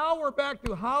 And now we're back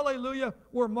to hallelujah.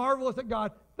 We're marvelous at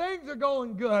God. Things are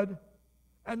going good.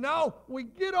 And now we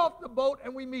get off the boat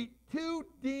and we meet 2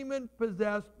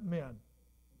 demon-possessed men.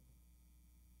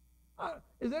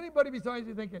 Is anybody besides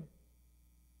you thinking,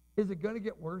 is it going to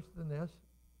get worse than this?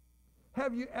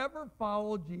 Have you ever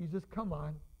followed Jesus? Come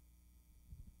on.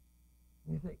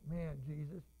 And you think, man,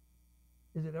 Jesus,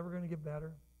 is it ever going to get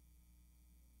better?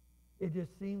 It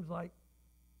just seems like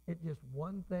it's just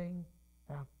one thing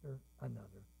after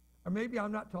another. Or maybe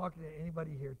I'm not talking to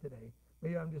anybody here today.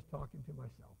 Maybe I'm just talking to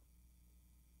myself.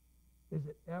 Is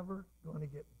it ever going to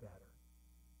get better?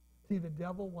 See, the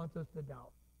devil wants us to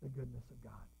doubt the goodness of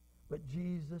God. But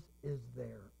Jesus is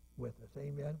there with us.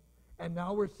 Amen? And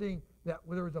now we're seeing that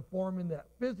there was a form in that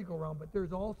physical realm, but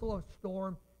there's also a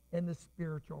storm in the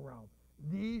spiritual realm.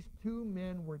 These 2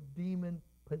 men were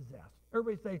demon-possessed.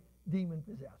 Everybody say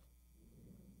demon-possessed.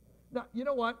 Now, you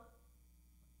know what?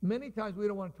 Many times we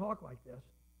don't want to talk like this.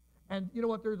 And you know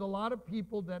what? There's a lot of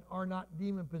people that are not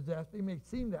demon-possessed. They may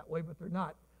seem that way, but they're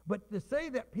not. But to say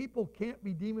that people can't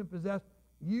be demon-possessed,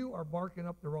 you are barking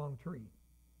up the wrong tree.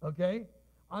 Okay?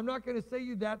 I'm not going to say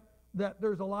you that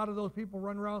there's a lot of those people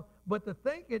running around, but to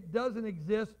think it doesn't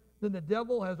exist, then the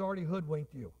devil has already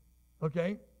hoodwinked you.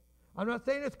 Okay? I'm not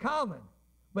saying it's common,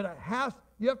 but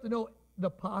you have to know the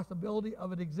possibility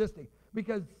of it existing.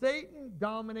 Because Satan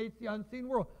dominates the unseen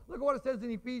world. Look at what it says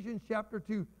in Ephesians chapter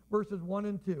 2, verses 1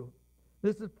 and 2.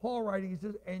 This is Paul writing. He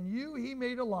says, "And you he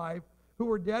made alive, who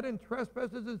were dead in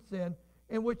trespasses and sin,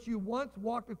 in which you once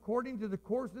walked according to the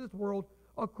course of this world,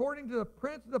 according to the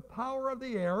prince of the power of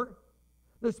the air,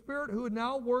 the spirit who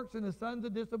now works in the sons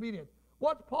of disobedience."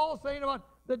 What's Paul saying about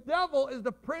the devil is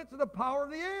the prince of the power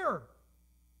of the air?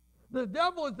 The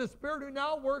devil is the spirit who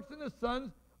now works in the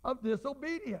sons of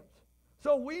disobedience.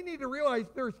 So we need to realize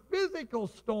there's physical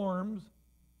storms,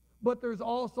 but there's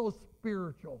also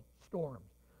spiritual storms.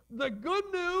 The good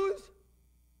news,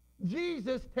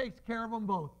 Jesus takes care of them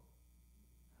both.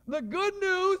 The good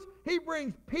news, he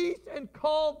brings peace and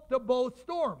calm to both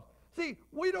storms. See,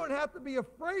 we don't have to be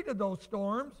afraid of those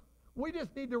storms. We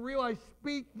just need to realize,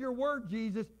 speak your word,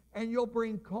 Jesus, and you'll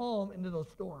bring calm into those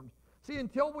storms. See,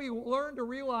 until we learn to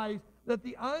realize that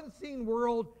the unseen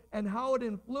world and how it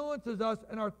influences us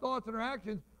and our thoughts and our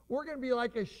actions, we're going to be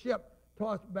like a ship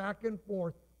tossed back and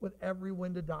forth with every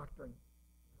wind of doctrine.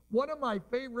 One of my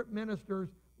favorite ministers,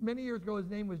 many years ago, his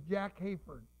name was Jack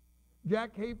Hayford.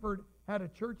 Jack Hayford had a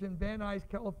church in Van Nuys,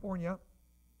 California.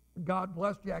 God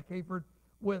bless Jack Hayford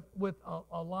with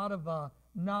a lot of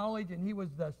knowledge, and he was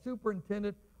the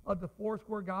superintendent of the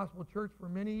Foursquare Gospel Church for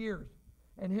many years.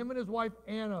 And him and his wife,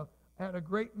 Anna, had a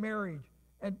great marriage.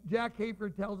 And Jack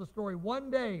Hayford tells a story.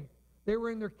 One day, they were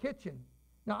in their kitchen.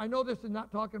 Now, I know this is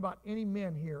not talking about any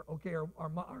men here, okay, or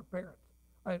our parents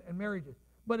and marriages.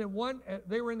 But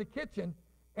they were in the kitchen,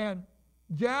 and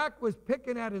Jack was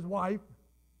picking at his wife,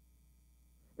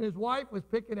 and his wife was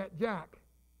picking at Jack.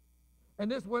 And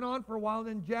this went on for a while, and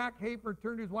then Jack Hayford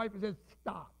turned to his wife and said,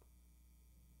 "Stop."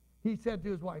 He said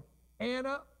to his wife,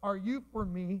 "Anna, are you for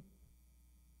me?"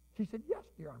 She said, "Yes,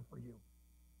 dear, I'm for you."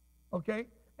 Okay?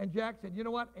 And Jack said, "You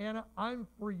know what, Anna, I'm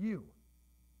for you."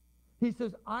 He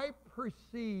says, "I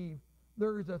perceive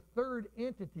there is a third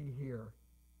entity here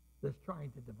that's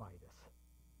trying to divide us."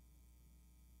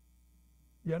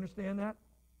 You understand that?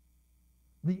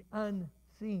 The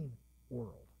unseen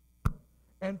world.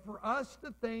 And for us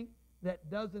to think that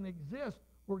doesn't exist,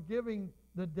 we're giving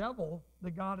the devil,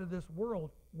 the god of this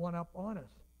world, one up on us.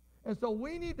 And so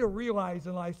we need to realize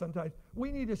in life sometimes,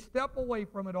 we need to step away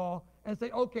from it all and say,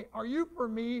 okay, are you for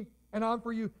me and I'm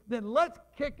for you? Then let's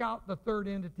kick out the third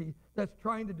entity that's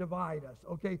trying to divide us,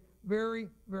 okay? Very,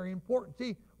 very important.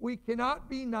 See, we cannot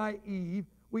be naive.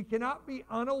 We cannot be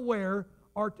unaware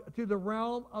or to the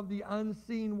realm of the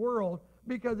unseen world,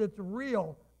 because it's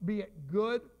real, be it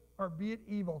good or be it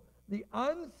evil. The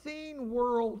unseen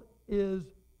world is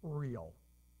real.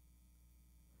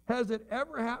 Has it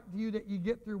ever happened to you that you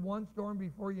get through one storm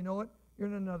before you know it, you're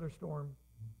in another storm?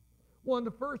 One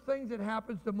of the first things that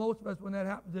happens to most of us when that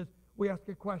happens is we ask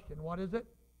a question. What is it?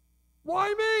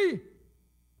 Why me?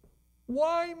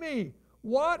 Why me?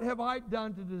 What have I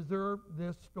done to deserve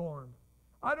this storm?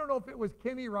 I don't know if it was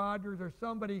Kenny Rogers or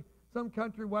somebody, some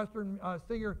country western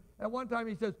singer. At one time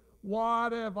he says,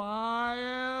 "What have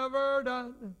I ever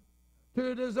done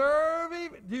to deserve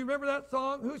even?" Do you remember that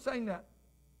song? Who sang that?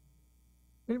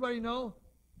 Anybody know?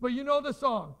 But you know the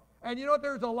song. And you know what?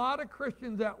 There's a lot of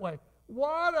Christians that way.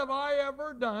 What have I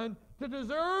ever done to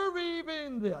deserve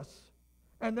even this?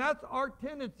 And that's our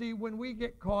tendency when we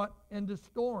get caught into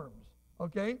storms.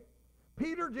 Okay?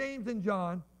 Peter, James, and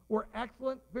John were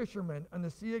excellent fishermen on the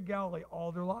Sea of Galilee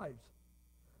all their lives.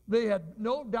 They had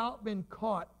no doubt been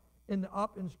caught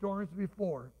up in storms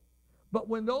before. But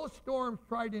when those storms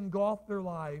tried to engulf their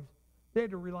lives, they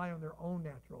had to rely on their own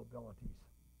natural abilities.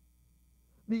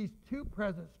 These two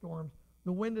present storms,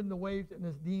 the wind and the waves and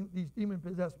these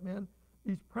demon-possessed men,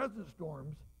 these present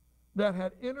storms that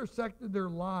had intersected their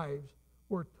lives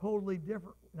were totally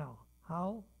different. Now,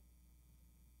 how?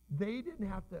 They didn't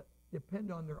have to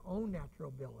depend on their own natural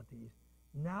abilities.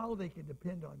 Now they could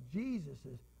depend on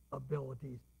Jesus'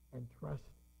 abilities and trust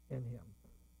in him.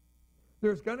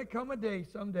 There's going to come a day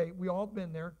someday, we all have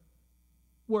been there,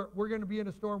 where we're going to be in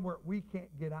a storm where we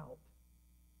can't get out.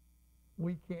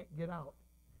 We can't get out.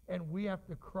 And we have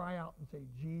to cry out and say,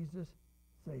 "Jesus,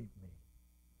 save me."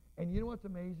 And you know what's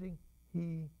amazing?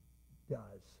 He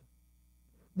does.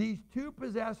 These two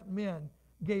possessed men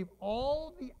gave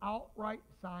all the outright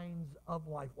signs of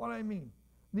life. What do I mean?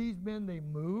 These men, they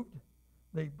moved,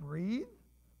 they breathed,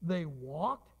 they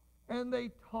walked, and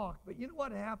they talked. But you know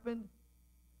what happened?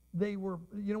 They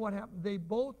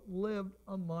both lived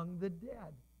among the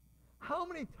dead. How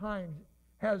many times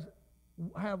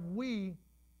have we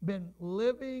been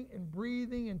living and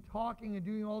breathing and talking and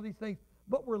doing all these things,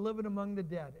 but we're living among the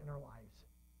dead in our lives?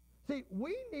 See,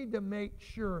 we need to make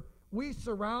sure we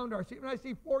surround ourselves. When I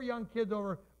see 4 young kids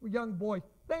over, young boys,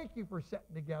 thank you for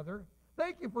sitting together.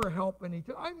 Thank you for helping each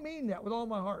other. I mean that with all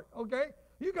my heart, okay?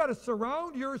 You got to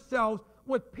surround yourselves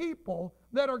with people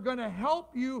that are going to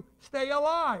help you stay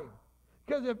alive.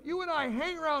 Because if you and I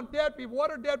hang around dead people,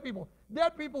 what are dead people?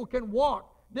 Dead people can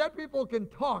walk. Dead people can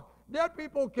talk. Dead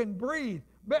people can breathe.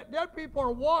 Dead people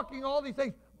are walking, all these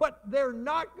things. But they're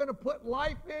not going to put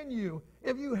life in you.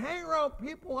 If you hang around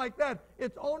people like that,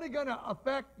 it's only going to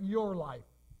affect your life.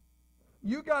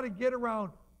 You got to get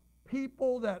around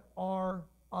people that are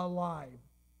alive.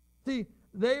 See,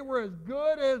 they were as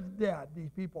good as dead,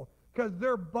 these people, because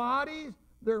their bodies,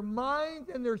 their minds,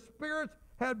 and their spirits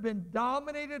had been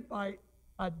dominated by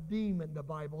a demon, the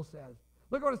Bible says.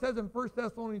 Look what it says in 1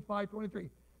 Thessalonians 5:23.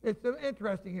 It's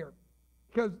interesting here,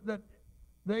 because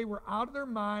they were out of their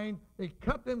mind. They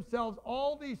cut themselves,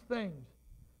 all these things.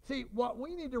 See, what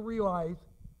we need to realize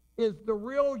is the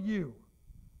real you,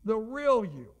 the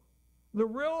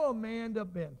real Amanda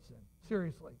Benson,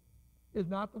 seriously, is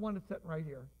not the one that's sitting right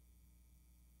here.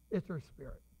 It's her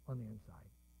spirit on the inside.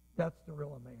 That's the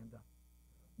real Amanda.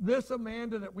 This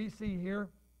Amanda that we see here,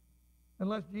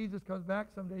 unless Jesus comes back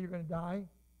someday, you're going to die,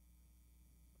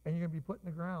 and you're going to be put in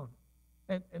the ground.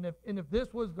 And if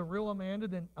this was the real Amanda,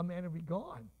 then Amanda would be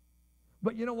gone.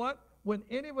 But you know what? When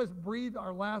any of us breathe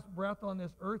our last breath on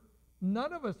this earth,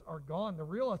 none of us are gone. The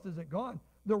real us isn't gone.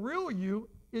 The real you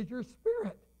is your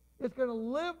spirit. It's going to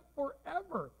live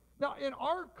forever. Now, in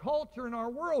our culture, in our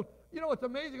world, you know, it's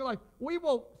amazing. Like, we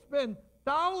will spend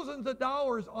thousands of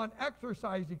dollars on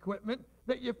exercise equipment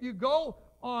that if you go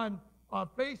on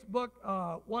Facebook,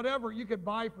 whatever, you could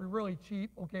buy for really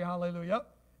cheap. Okay, hallelujah.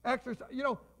 Exercise. You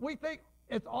know, we think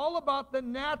it's all about the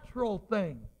natural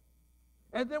thing.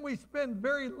 And then we spend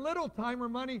very little time or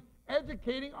money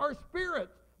educating our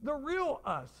spirits, the real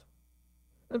us.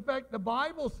 In fact, the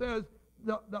Bible says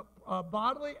the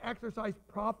bodily exercise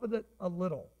profiteth a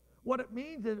little. What it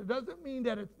means is, it doesn't mean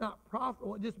that it's not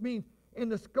profitable. It just means in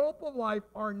the scope of life,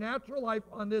 our natural life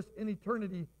on this in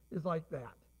eternity is like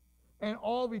that. And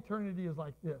all of eternity is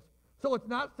like this. So it's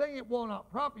not saying it will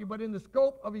not profit you, but in the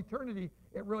scope of eternity,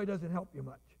 it really doesn't help you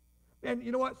much. And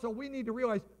you know what? So we need to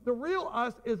realize the real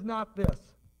us is not this.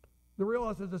 The real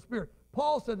us is the Spirit.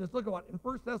 Paul said this. Look at what in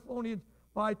 1 Thessalonians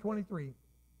 5:23.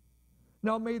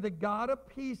 Now may the God of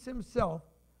peace himself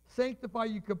sanctify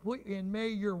you completely, and may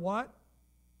your what?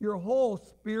 Your whole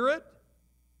spirit,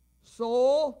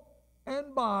 soul,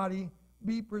 and body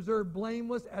be preserved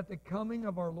blameless at the coming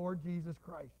of our Lord Jesus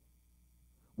Christ.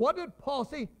 What did Paul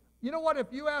say? You know what? If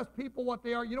you ask people what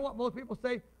they are, you know what most people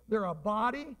say? They're a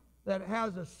body that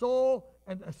has a soul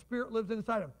and a spirit lives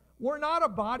inside them. We're not a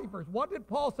body first. What did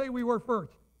Paul say we were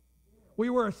first? We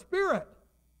were a spirit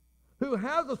who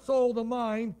has a soul, the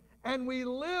mind, and we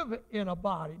live in a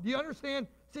body. Do you understand?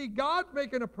 See, God's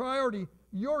making a priority.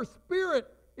 Your spirit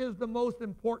is the most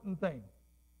important thing.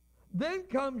 Then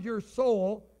comes your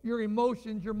soul, your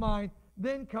emotions, your mind.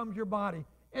 Then comes your body.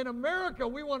 In America,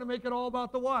 we want to make it all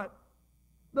about the what?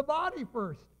 The body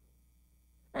first.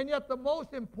 And yet the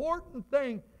most important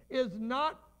thing is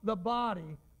not the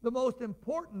body. The most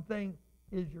important thing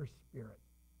is your spirit.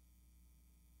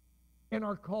 In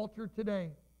our culture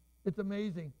today, it's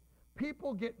amazing.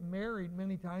 People get married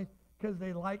many times because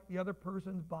they like the other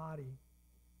person's body.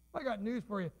 I got news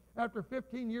for you. After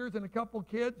 15 years and a couple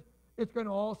kids, it's going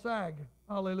to all sag.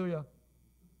 Hallelujah.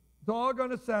 It's all going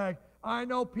to sag. I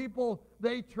know people,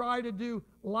 they try to do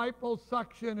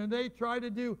liposuction and they try to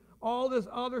do all this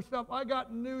other stuff. I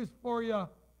got news for you.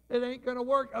 It ain't going to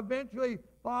work. Eventually,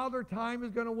 Father Time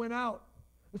is going to win out.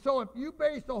 So if you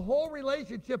base the whole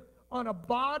relationship on a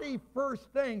body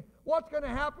first thing, what's going to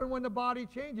happen when the body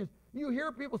changes? You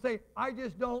hear people say, I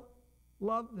just don't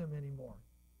love them anymore.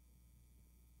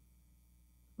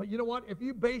 But you know what? If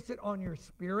you base it on your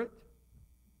spirit,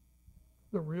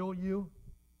 the real you,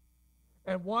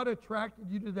 and what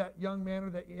attracted you to that young man or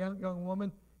that young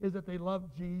woman is that they love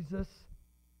Jesus.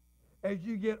 As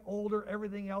you get older,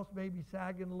 everything else may be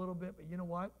sagging a little bit, but you know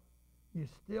what? You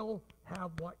still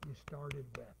have what you started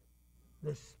with,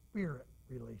 the spirit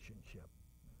relationship.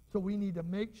 So we need to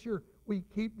make sure we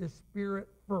keep the spirit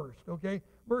first, okay?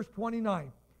 Verse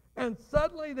 29. And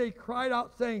suddenly they cried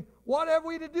out, saying, what have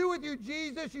we to do with you,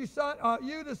 Jesus, you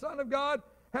the Son of God?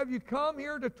 Have you come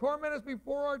here to torment us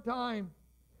before our time?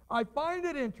 I find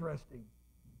it interesting.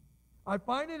 I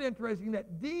find it interesting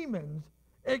that demons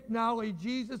acknowledge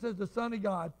Jesus as the Son of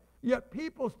God, yet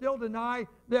people still deny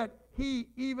that he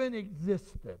even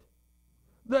existed.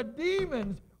 The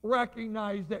demons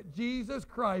recognize that Jesus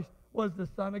Christ was the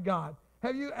Son of God.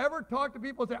 Have you ever talked to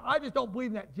people and say, I just don't believe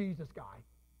in that Jesus guy?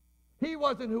 He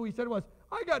wasn't who he said he was.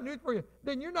 I got news for you.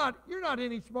 Then you're not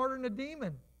any smarter than a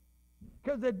demon.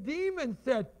 Because the demon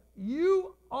said,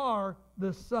 you are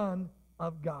the Son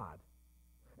of God.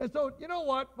 And so, you know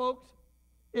what, folks?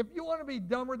 If you want to be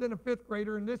dumber than a fifth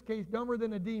grader, in this case, dumber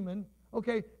than a demon,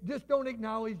 okay, just don't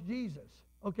acknowledge Jesus,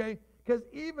 okay? Because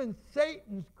even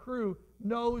Satan's crew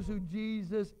knows who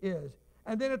Jesus is.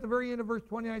 And then at the very end of verse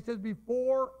 29, it says,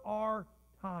 before our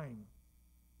time.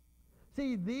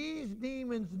 See, these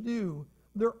demons knew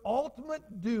their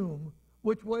ultimate doom,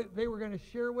 which they were going to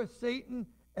share with Satan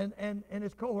and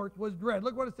his cohorts, was dread.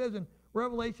 Look what it says in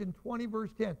Revelation 20,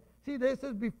 verse 10. See, this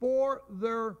is before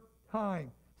their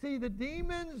time. See, the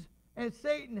demons and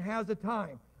Satan has a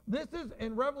time. This is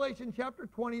in Revelation chapter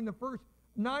 20, in the first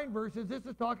 9 verses. This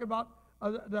is talking about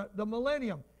the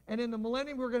millennium. And in the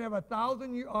millennium, we're going to have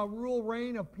 1,000 rule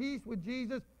reign of peace with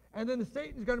Jesus. And then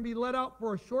Satan's going to be let out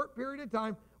for a short period of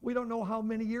time. We don't know how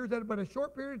many years that, but a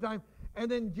short period of time.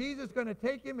 And then Jesus is going to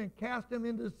take him and cast him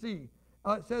into the sea.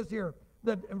 It says here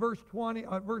that in verse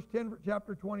 10,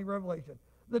 chapter 20, Revelation.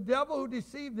 The devil who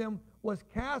deceived them was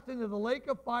cast into the lake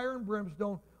of fire and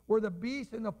brimstone, where the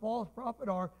beast and the false prophet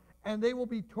are, and they will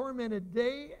be tormented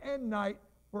day and night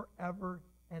forever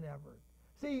and ever.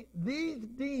 See, these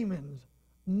demons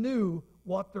knew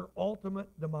what their ultimate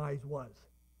demise was.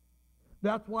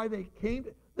 That's why they came.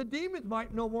 The demons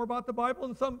might know more about the Bible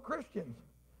than some Christians,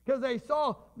 because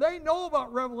they know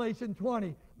about Revelation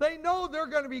 20. They know they're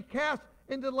going to be cast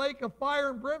into the lake of fire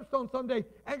and brimstone someday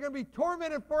and going to be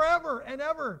tormented forever and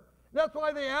ever. That's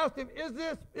why they asked him,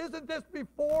 isn't this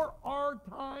before our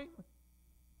time?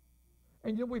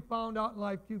 And yet we found out in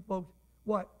life too, folks,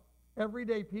 what? Every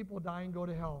day people die and go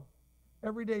to hell.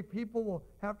 Every day people will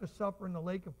have to suffer in the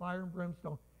lake of fire and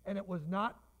brimstone. And it was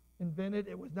not invented,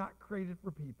 it was not created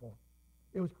for people.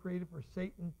 It was created for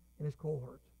Satan and his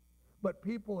cohorts. But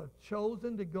people have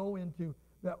chosen to go into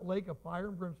that lake of fire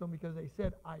and brimstone because they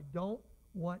said, I don't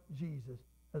want Jesus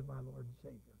as my Lord and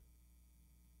Savior.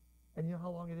 And you know how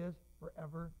long it is?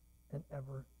 Forever and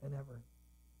ever and ever.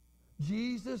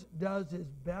 Jesus does his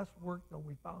best work, though,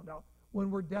 we found out, when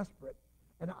we're desperate.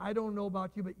 And I don't know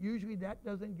about you, but usually that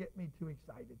doesn't get me too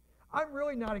excited. I'm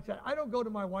really not excited. I don't go to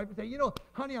my wife and say,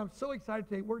 honey, I'm so excited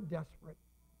today. We're desperate.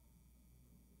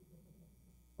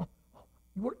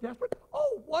 We're desperate?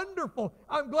 Oh, wonderful.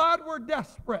 I'm glad we're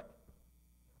desperate.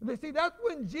 See, that's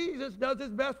when Jesus does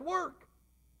his best work.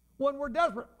 When we're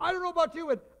desperate. I don't know about you,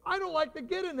 but I don't like to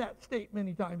get in that state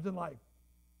many times in life.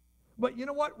 But you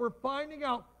know what? We're finding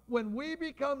out when we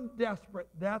become desperate,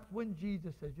 that's when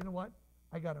Jesus says, you know what?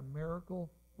 I got a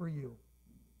miracle for you.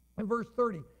 In verse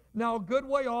 30, now a good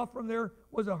way off from there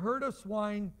was a herd of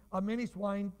swine, many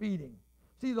swine feeding.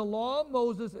 See, the law of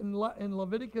Moses in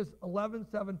Leviticus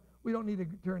 11:7, we don't need to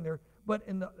turn there, but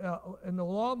in the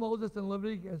law of Moses in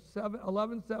Leviticus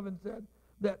 11:7 said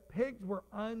that pigs were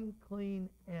unclean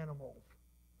animals.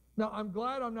 Now, I'm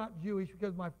glad I'm not Jewish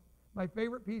because my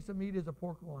favorite piece of meat is a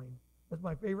pork loin. That's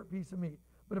my favorite piece of meat.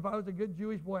 But if I was a good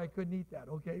Jewish boy, I couldn't eat that,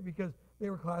 okay, because they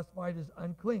were classified as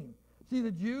unclean. See,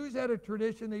 the Jews had a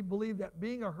tradition. They believed that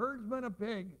being a herdsman of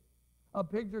pigs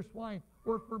or swine,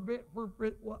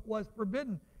 was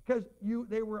forbidden because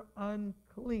they were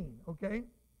unclean, okay?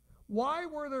 Why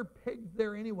were there pigs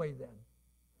there anyway then?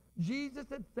 Jesus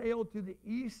had sailed to the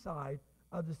east side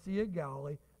of the Sea of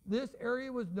Galilee. This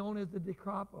area was known as the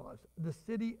Decapolis, the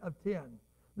city of 10.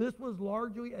 This was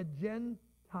largely a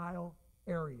Gentile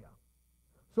area.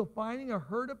 So finding a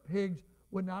herd of pigs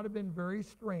would not have been very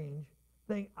strange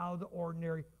thing out of the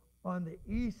ordinary on the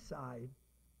east side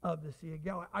of the Sea of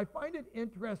Galilee. I find it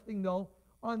interesting, though,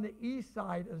 on the east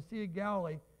side of the Sea of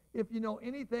Galilee, if you know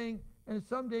anything, and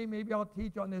someday maybe I'll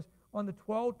teach on this, on the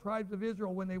 12 tribes of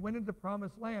Israel when they went into the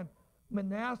promised land,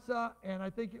 Manasseh and I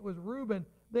think it was Reuben,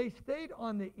 they stayed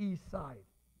on the east side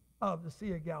of the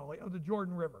Sea of Galilee, of the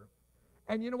Jordan River.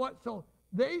 And you know what? So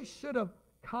they should have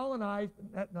colonized,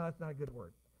 that's not a good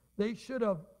word. They should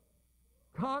have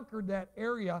conquered that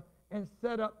area and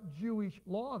set up Jewish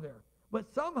law there.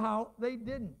 But somehow they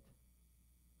didn't.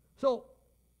 So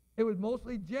it was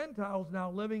mostly Gentiles now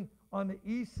living on the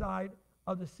east side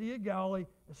of the Sea of Galilee.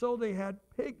 So they had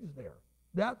pigs there.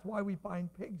 That's why we find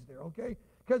pigs there, okay?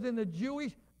 Because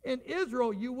in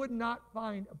Israel, you would not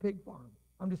find a pig farm.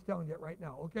 I'm just telling you that right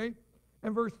now, okay?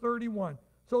 And verse 31.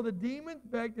 So the demons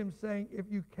begged him, saying, if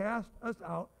you cast us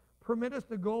out, permit us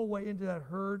to go away into that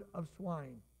herd of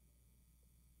swine.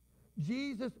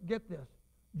 Jesus, get this,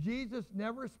 Jesus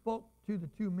never spoke to the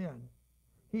two men.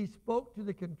 He spoke to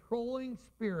the controlling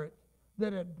spirits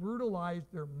that had brutalized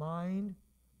their mind,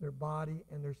 their body,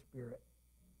 and their spirit.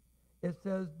 It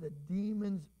says the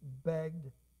demons begged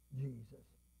Jesus.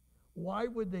 Why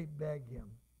would they beg him?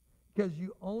 Because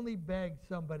you only beg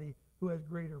somebody who has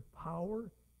greater power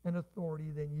and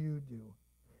authority than you do.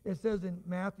 It says in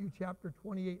Matthew chapter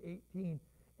 28:18,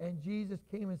 and Jesus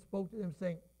came and spoke to them,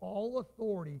 saying, all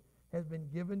authority has been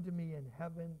given to me in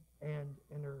heaven and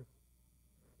in earth.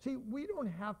 See, we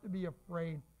don't have to be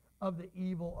afraid of the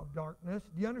evil of darkness.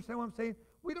 Do you understand what I'm saying?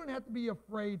 We don't have to be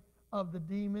afraid of the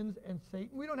demons and Satan.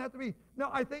 We don't have to be.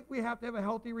 Now, I think we have to have a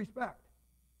healthy respect.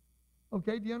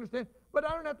 Okay, do you understand? But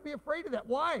I don't have to be afraid of that.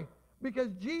 Why? Because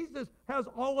Jesus has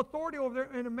all authority over there.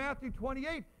 And in Matthew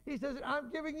 28, he says,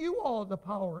 I'm giving you all the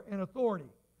power and authority.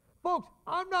 Folks,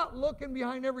 I'm not looking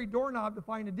behind every doorknob to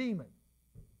find a demon.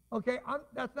 Okay,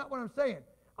 that's not what I'm saying.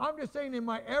 I'm just saying in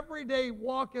my everyday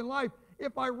walk in life,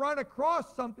 if I run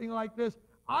across something like this,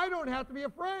 I don't have to be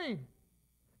afraid.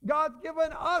 God's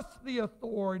given us the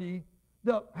authority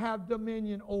to have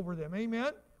dominion over them.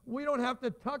 Amen? We don't have to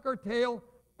tuck our tail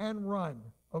and run.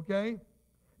 Okay?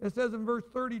 It says in verse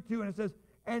 32, and it says,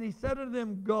 and he said unto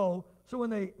them, go. So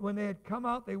when they had come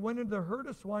out, they went into the herd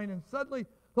of swine, and suddenly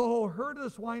the whole herd of the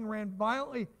swine ran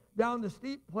violently down the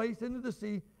steep place into the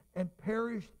sea and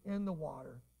perished in the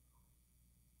water.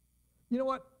 You know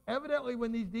what? Evidently,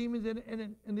 when these demons,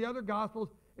 in the other Gospels,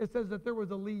 it says that there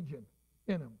was a legion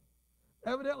in them.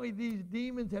 Evidently, these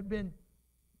demons had been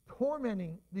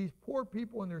tormenting these poor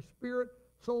people in their spirit,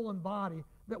 soul, and body,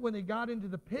 that when they got into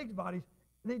the pigs' bodies,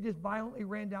 they just violently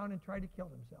ran down and tried to kill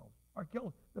themselves, or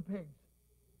kill the pigs.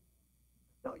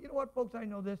 Now, you know what, folks? I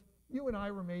know this. You and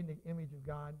I were made in the image of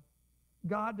God.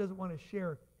 God doesn't want to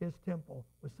share his temple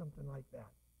with something like that,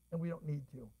 and we don't need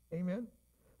to. Amen?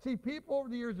 See, people over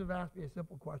the years have asked me a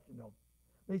simple question, though.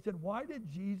 They said, why did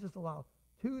Jesus allow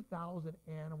 2,000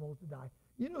 animals to die?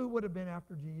 You know who would have been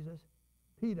after Jesus?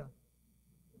 PETA.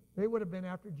 They would have been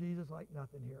after Jesus like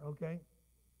nothing here, okay?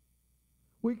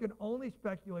 We can only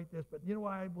speculate this, but you know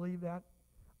why I believe that?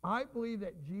 I believe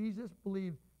that Jesus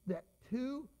believed that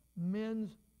 2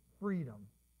 men's freedom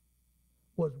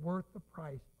was worth the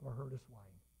price of a herd of swine.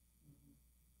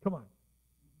 Come on.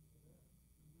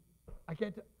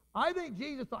 I think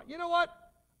Jesus thought, you know what?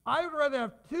 I would rather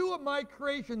have 2 of my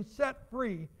creation set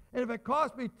free, and if it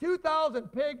costs me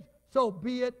 2,000 pigs, so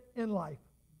be it in life.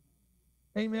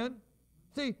 Amen?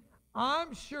 See,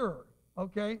 I'm sure,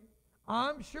 okay?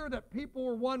 I'm sure that people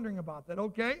were wondering about that,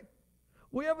 okay?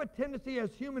 We have a tendency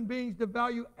as human beings to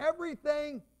value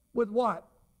everything with what?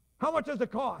 How much does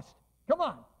it cost? Come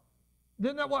on.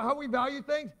 Isn't that how we value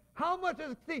things? How much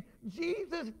does it, see,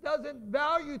 Jesus doesn't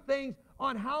value things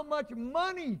on how much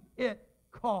money it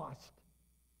costs.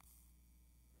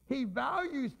 He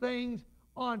values things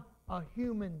on a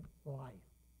human life.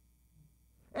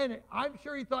 And I'm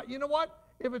sure he thought, you know what?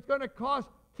 If it's going to cost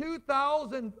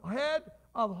 2,000 head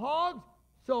of hogs,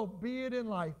 so be it in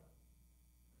life.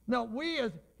 Now, we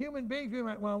as human beings, we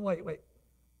might, well, wait.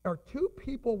 Are 2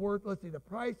 people worth, let's see, the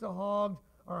price of hogs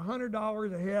are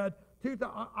 $100 a head.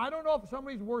 I don't know if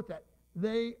somebody's worth that.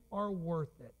 They are worth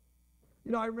it.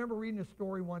 You know, I remember reading a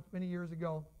story once many years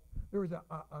ago. There was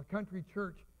a country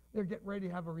church. They were getting ready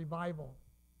to have a revival.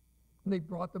 And they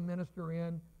brought the minister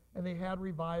in, and they had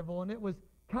revival, and it was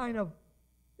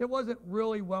it wasn't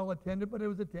really well attended, but it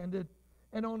was attended.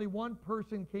 And only one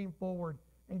person came forward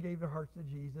and gave their hearts to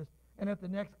Jesus. And at the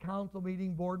next council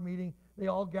meeting, board meeting, they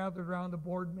all gathered around the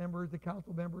board members, the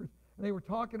council members, and they were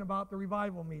talking about the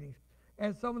revival meetings.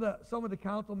 And some of the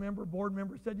council board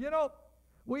members said, you know,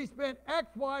 we spent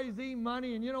XYZ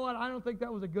money, and you know what? I don't think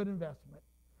that was a good investment.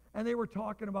 And they were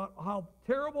talking about how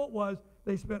terrible it was.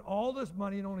 They spent all this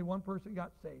money, and only one person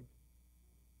got saved.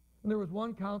 And there was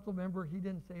one council member, he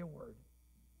didn't say a word.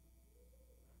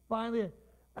 Finally,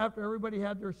 after everybody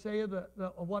had their say of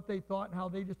what they thought and how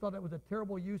they just thought that was a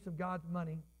terrible use of God's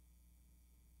money,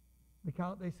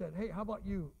 they said, hey, how about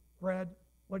you, Fred?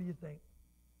 What do you think?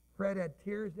 Fred had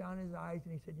tears down his eyes,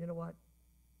 and he said, you know what?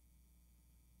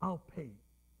 I'll pay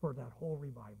for that whole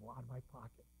revival out of my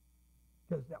pocket,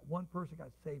 because that one person got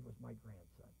saved was my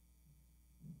grandson.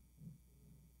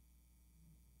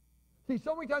 See,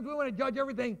 so many times we want to judge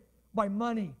everything by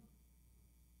money.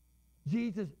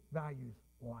 Jesus values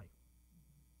life.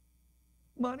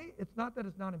 Money, it's not that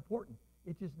it's not important.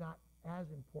 It's just not as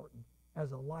important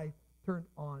as a life turned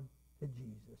on to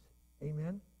Jesus.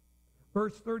 Amen?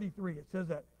 Verse 33, it says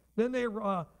that. Then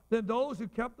those who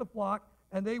kept the flock,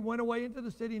 and they went away into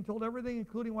the city and told everything,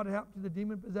 including what had happened to the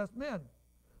demon-possessed men.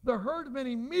 The herdsmen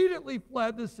immediately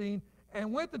fled the scene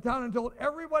and went to town and told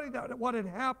everybody that what had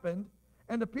happened.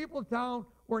 And the people of town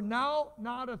were now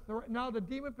not a threat. Now the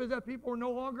demon-possessed people were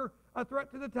no longer a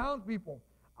threat to the townspeople.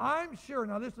 I'm sure,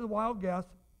 now this is a wild guess,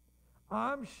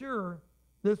 I'm sure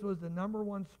this was the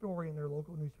 #1 story in their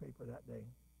local newspaper that day.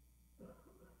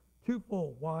 Too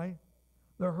full. Why?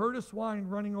 The herd of swine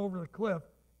running over the cliff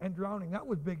and drowning. That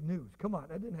was big news. Come on,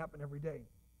 that didn't happen every day.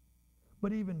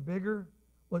 But even bigger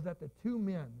was that the 2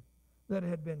 men that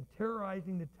had been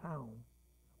terrorizing the town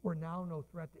were now no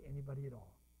threat to anybody at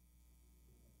all.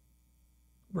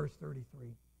 Verse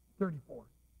 34.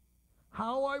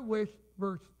 How I wish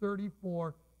verse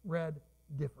 34 read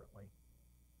differently.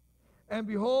 And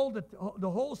behold, the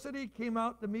whole city came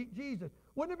out to meet Jesus.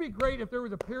 Wouldn't it be great if there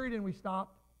was a period and we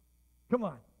stopped? Come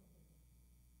on.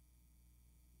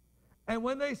 And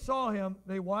when they saw him,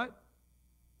 they what?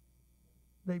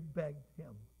 They begged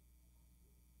him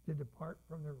to depart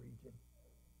from their region.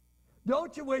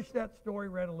 Don't you wish that story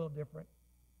read a little different?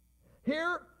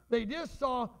 Here, they just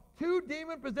saw 2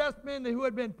 demon-possessed men who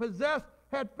had been possessed,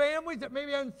 had families that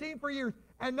maybe hadn't seen for years,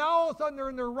 and now all of a sudden they're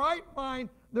in their right mind,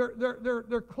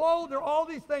 they're clothed, they're all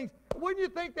these things. Wouldn't you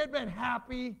think they'd been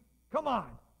happy? Come on.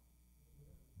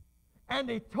 And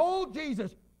they told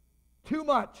Jesus, too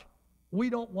much, we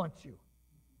don't want you.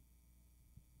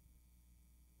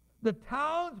 The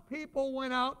townspeople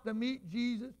went out to meet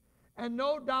Jesus and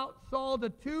no doubt saw the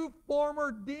 2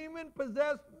 former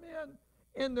demon-possessed men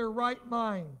in their right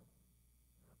mind.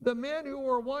 The men who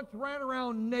were once ran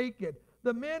around naked,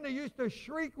 the men who used to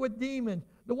shriek with demons,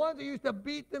 the ones that used to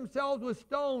beat themselves with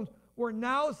stones were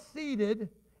now seated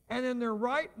and in their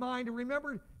right mind. And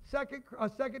remember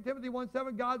 2 Timothy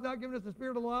 1:7, God's not given us a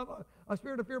spirit of love, a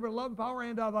spirit of fear, but of love and power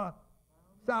and of a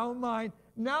sound mind.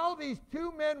 Now these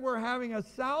 2 men were having a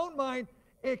sound mind,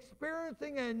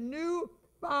 experiencing a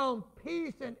newfound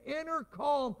peace and inner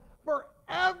calm for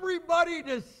everybody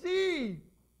to see.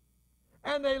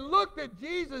 And they looked at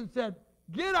Jesus and said,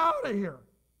 get out of here.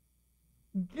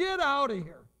 Get out of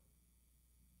here.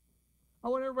 I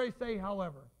want everybody to say,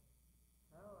 however.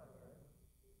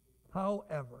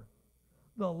 However,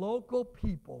 the local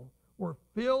people were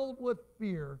filled with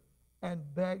fear and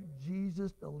begged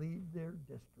Jesus to leave their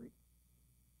district.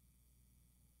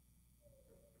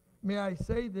 May I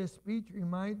say, this speech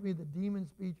reminds me of the demon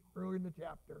speech earlier in the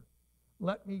chapter.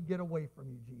 Let me get away from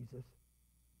you, Jesus.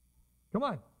 Come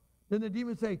on. Then the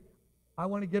demon say, I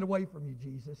want to get away from you,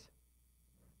 Jesus.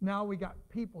 Now we got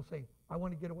people saying, I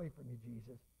want to get away from you,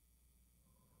 Jesus.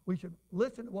 We should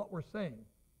listen to what we're saying.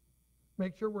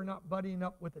 Make sure we're not buddying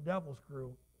up with the devil's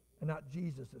crew and not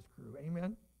Jesus' crew.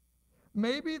 Amen?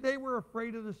 Maybe they were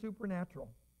afraid of the supernatural.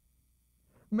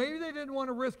 Maybe they didn't want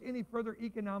to risk any further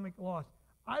economic loss.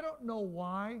 I don't know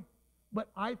why, but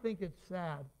I think it's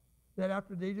sad that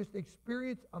after they just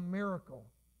experienced a miracle,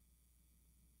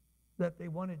 that they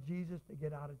wanted Jesus to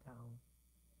get out of town.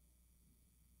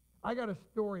 I got a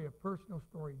story, a personal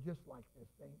story just like this,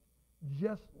 saints.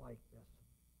 Just like this.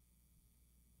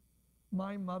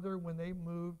 My mother, when they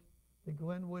moved to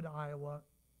Glenwood, Iowa,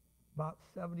 about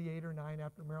 78 or 9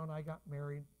 after Meryl and I got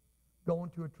married, going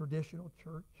to a traditional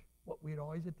church, what we'd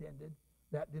always attended,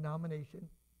 that denomination.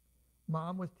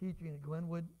 Mom was teaching at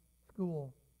Glenwood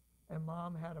School, and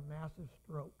Mom had a massive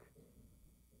stroke.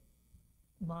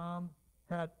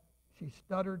 She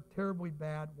stuttered terribly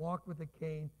bad, walked with a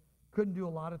cane, couldn't do a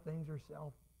lot of things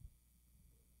herself.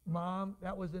 Mom,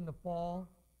 that was in the fall,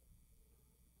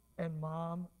 and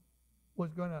Mom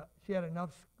she had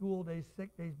enough school days,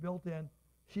 sick days built in,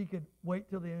 she could wait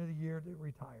till the end of the year to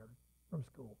retire from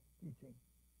school teaching.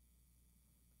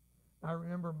 I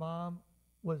remember Mom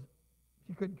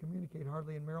she couldn't communicate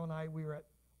hardly, and Meryl and I, we were at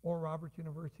Oral Roberts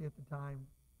University at the time,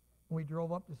 and we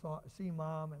drove up to see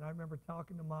Mom, and I remember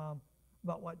talking to Mom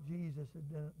about what Jesus had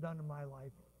done in my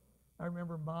life. I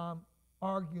remember Mom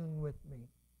arguing with me,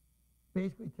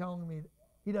 basically telling me that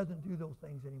he doesn't do those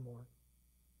things anymore.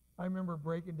 I remember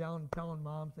breaking down and telling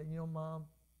Mom, saying, Mom,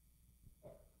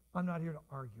 I'm not here to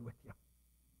argue with you.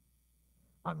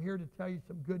 I'm here to tell you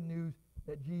some good news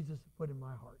that Jesus put in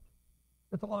my heart.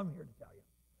 That's all I'm here to tell you.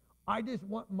 I just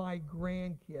want my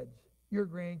grandkids, your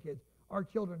grandkids, our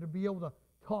children, to be able to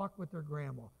talk with their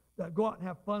grandma, to go out and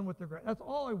have fun with their grandma. That's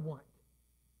all I want.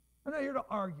 I'm not here to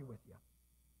argue with you.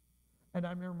 And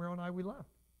I remember Meryl and I, we left.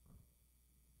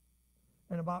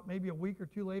 And about maybe a week or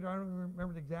 2 later, I don't even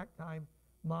remember the exact time,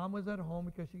 Mom was at home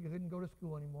because she couldn't go to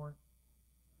school anymore.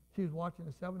 She was watching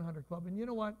the 700 Club. And you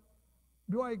know what?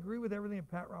 Do I agree with everything that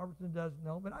Pat Robertson does?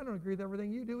 No, but I don't agree with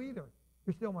everything you do either.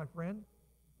 You're still my friend.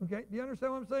 Okay? Do you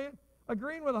understand what I'm saying?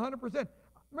 Agreeing with 100%.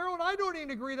 Meryl and I don't even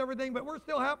agree with everything, but we're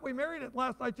still happily married at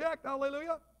last I checked.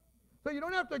 Hallelujah. So you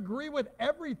don't have to agree with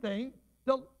everything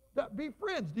to be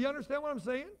friends. Do you understand what I'm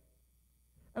saying?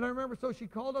 And I remember, so she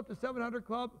called up the 700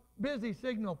 Club, busy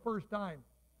signal first time.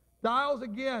 Dials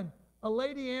again. A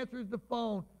lady answers the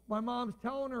phone. My mom's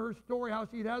telling her story, how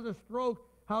she has a stroke,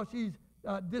 how she's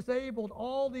disabled,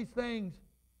 all these things.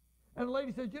 And the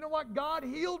lady says, you know what? God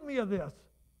healed me of this.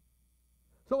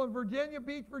 So in Virginia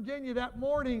Beach, Virginia, that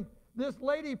morning, this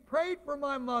lady prayed for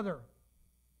my mother.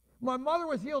 My mother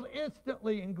was healed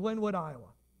instantly in Glenwood, Iowa.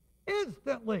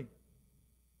 Instantly.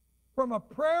 From a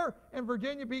prayer in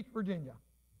Virginia Beach, Virginia.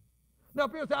 Now,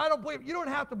 people say, I don't believe it. You don't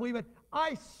have to believe it.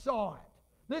 I saw it.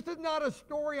 This is not a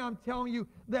story I'm telling you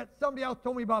that somebody else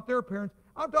told me about their parents.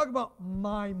 I'm talking about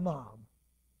my mom.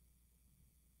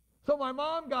 So my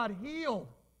mom got healed.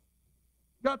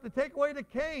 Got to take away the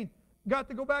cane. Got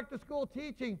to go back to school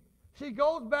teaching. She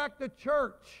goes back to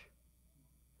church.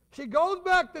 She goes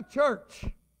back to church.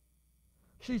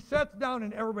 She sits down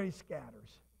and everybody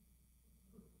scatters.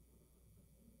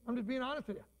 I'm just being honest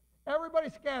with you. Everybody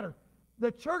scattered.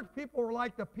 The church people were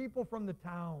like the people from the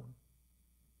town.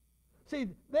 See,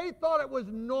 they thought it was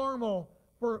normal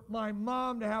for my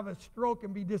mom to have a stroke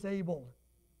and be disabled.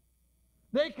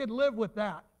 They could live with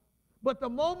that. But the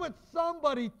moment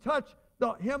somebody touched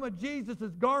the hem of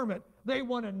Jesus' garment, they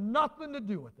wanted nothing to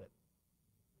do with it.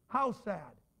 How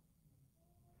sad.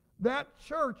 That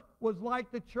church was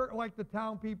like the church, like the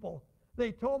town people.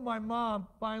 They told my mom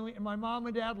finally, and my mom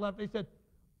and dad left. They said,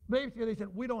 basically, they said,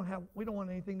 we don't want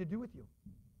anything to do with you.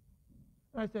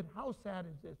 And I said, how sad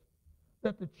is this?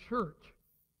 That the church,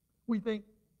 we think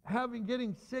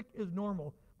getting sick is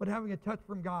normal, but having a touch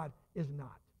from God is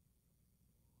not.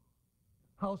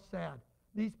 How sad.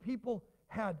 These people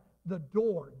had the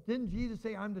door. Didn't Jesus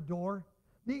say, I'm the door?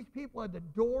 These people had the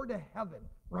door to heaven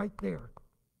right there.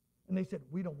 And they said,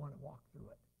 we don't want to walk through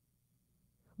it.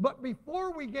 But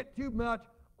before we get too much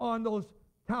on those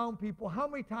town people, how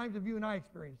many times have you and I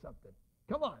experienced something?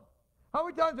 Come on. How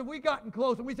many times have we gotten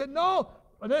close and we said, no,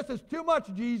 this is too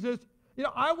much, Jesus. You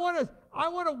know, I want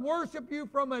to worship you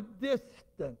from a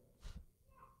distance.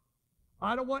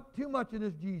 I don't want too much of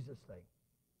this Jesus thing.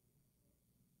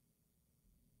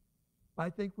 I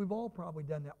think we've all probably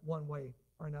done that one way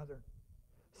or another.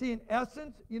 See, in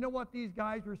essence, you know what these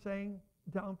guys were saying,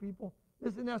 town people?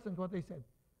 This is in essence what they said.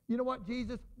 You know what,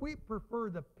 Jesus? We prefer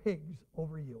the pigs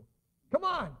over you. Come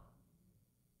on.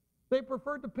 They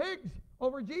preferred the pigs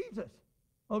over Jesus.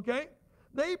 Okay?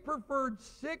 They preferred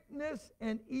sickness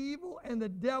and evil and the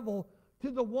devil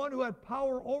to the one who had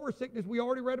power over sickness. We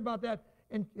already read about that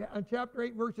in chapter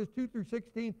 8, verses 2 through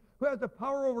 16, who has the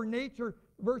power over nature,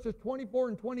 verses 24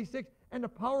 and 26, and the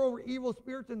power over evil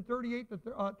spirits in 28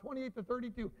 to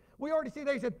 32. We already see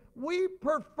they said, we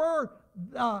prefer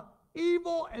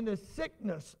evil and the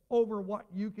sickness over what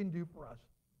you can do for us.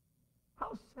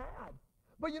 How sad.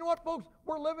 But you know what, folks?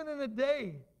 We're living in a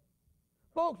day.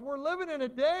 Folks, we're living in a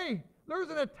day. There's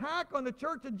an attack on the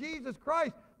church of Jesus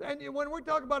Christ. And when we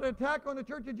talk about an attack on the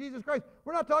church of Jesus Christ,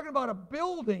 we're not talking about a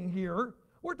building here.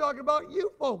 We're talking about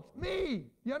you folks, me.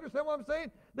 You understand what I'm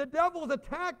saying? The devil's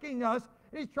attacking us.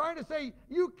 And he's trying to say,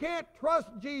 you can't trust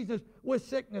Jesus with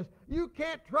sickness. You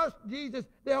can't trust Jesus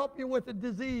to help you with a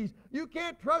disease. You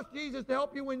can't trust Jesus to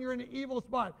help you when you're in an evil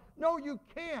spot. No, you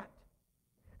can't.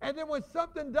 And then when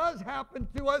something does happen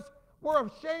to us, we're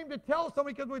ashamed to tell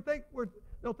somebody because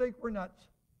they'll think we're nuts.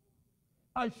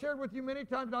 I shared with you many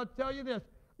times, and I'll tell you this.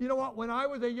 You know what? When I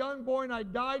was a young boy and I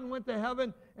died and went to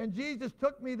heaven and Jesus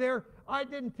took me there, I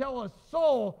didn't tell a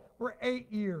soul for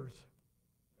 8 years.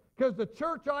 Because the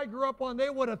church I grew up on, they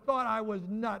would have thought I was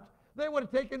nuts. They would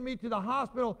have taken me to the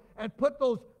hospital and put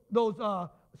those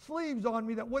sleeves on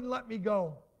me that wouldn't let me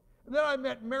go. And then I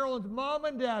met Marilyn's mom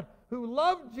and dad who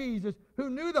loved Jesus, who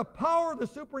knew the power of the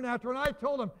supernatural. And I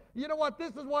told them, you know what?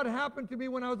 This is what happened to me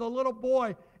when I was a little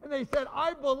boy. And they said,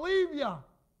 I believe you.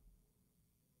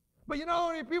 But you know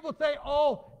how many people say,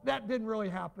 oh, that didn't really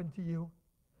happen to you.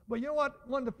 But you know what?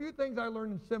 One of the few things I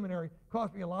learned in seminary,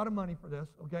 cost me a lot of money for this,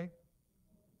 okay?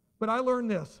 But I learned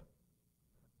this.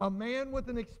 A man with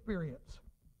an experience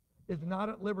is not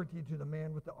at liberty to the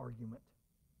man with the argument.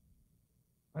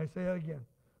 I say that again.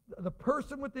 The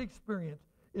person with the experience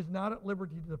is not at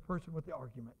liberty to the person with the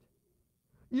argument.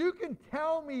 You can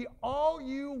tell me all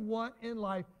you want in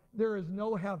life. There is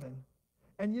no heaven.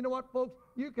 And you know what, folks?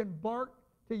 You can bark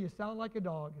till you sound like a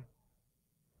dog.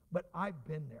 But I've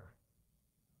been there.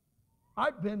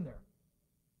 I've been there.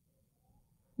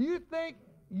 You think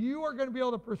you are going to be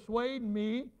able to persuade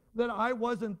me that I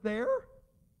wasn't there?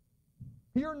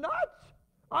 You're nuts.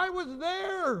 I was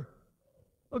there.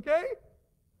 Okay?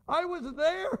 I was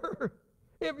there.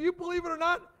 If you believe it or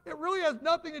not, it really has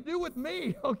nothing to do with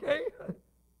me, okay?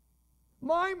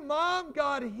 My mom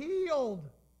got healed.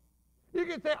 You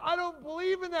can say, I don't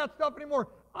believe in that stuff anymore.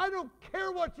 I don't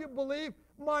care what you believe.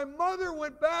 My mother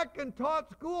went back and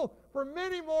taught school for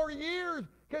many more years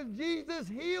because Jesus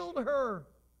healed her.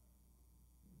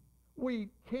 We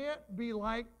can't be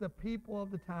like the people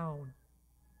of the town.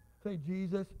 Say,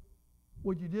 Jesus,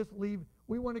 would you just leave?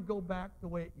 We want to go back the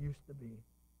way it used to be,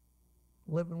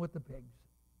 living with the pigs.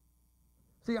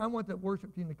 See, I want the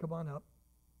worship team to come on up.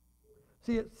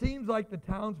 See, it seems like the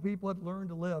townspeople had learned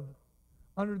to live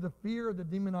under the fear of the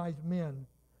demonized men,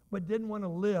 but didn't want to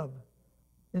live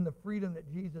in the freedom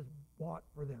that Jesus bought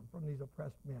for them from these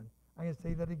oppressed men. I'm going to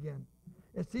say that again.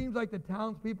 It seems like the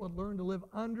townspeople had learned to live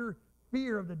under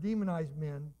fear of the demonized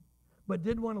men, but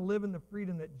didn't want to live in the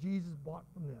freedom that Jesus bought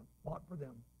for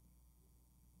them.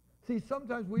 See,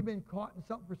 sometimes we've been caught in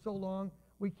something for so long,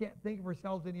 we can't think of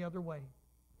ourselves any other way.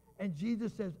 And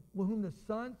Jesus says, well, whom the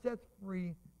Son sets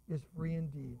free is free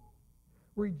indeed.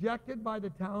 Rejected by the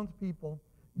townspeople,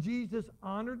 Jesus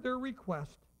honored their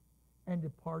request and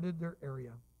departed their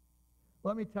area.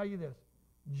 Let me tell you this.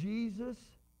 Jesus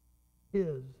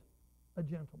is a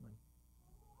gentleman.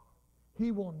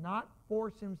 He will not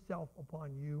force himself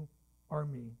upon you or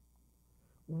me.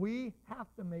 We have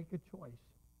to make a choice.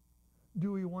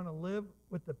 Do we want to live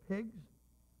with the pigs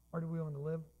or do we want to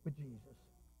live with Jesus?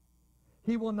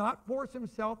 He will not force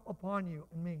himself upon you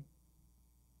and me.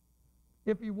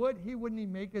 If he would, he wouldn't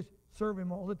even make us serve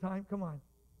him all the time. Come on.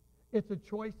 It's a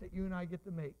choice that you and I get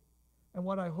to make. And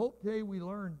what I hope today we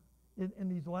learn in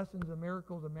these lessons of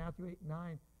miracles of Matthew 8 and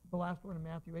 9, the last one in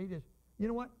Matthew 8 is, you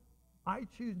know what? I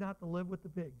choose not to live with the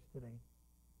pigs today.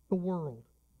 The world.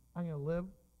 I'm going to live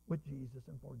with Jesus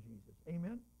and for Jesus.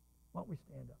 Amen? Why don't we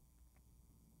stand up?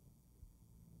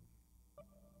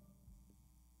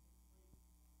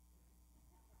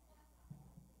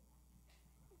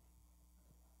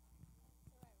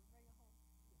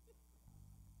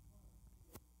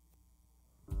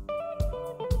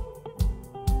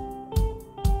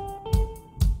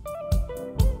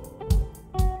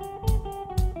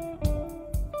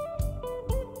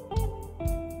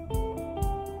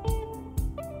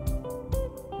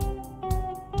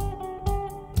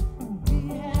 We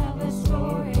have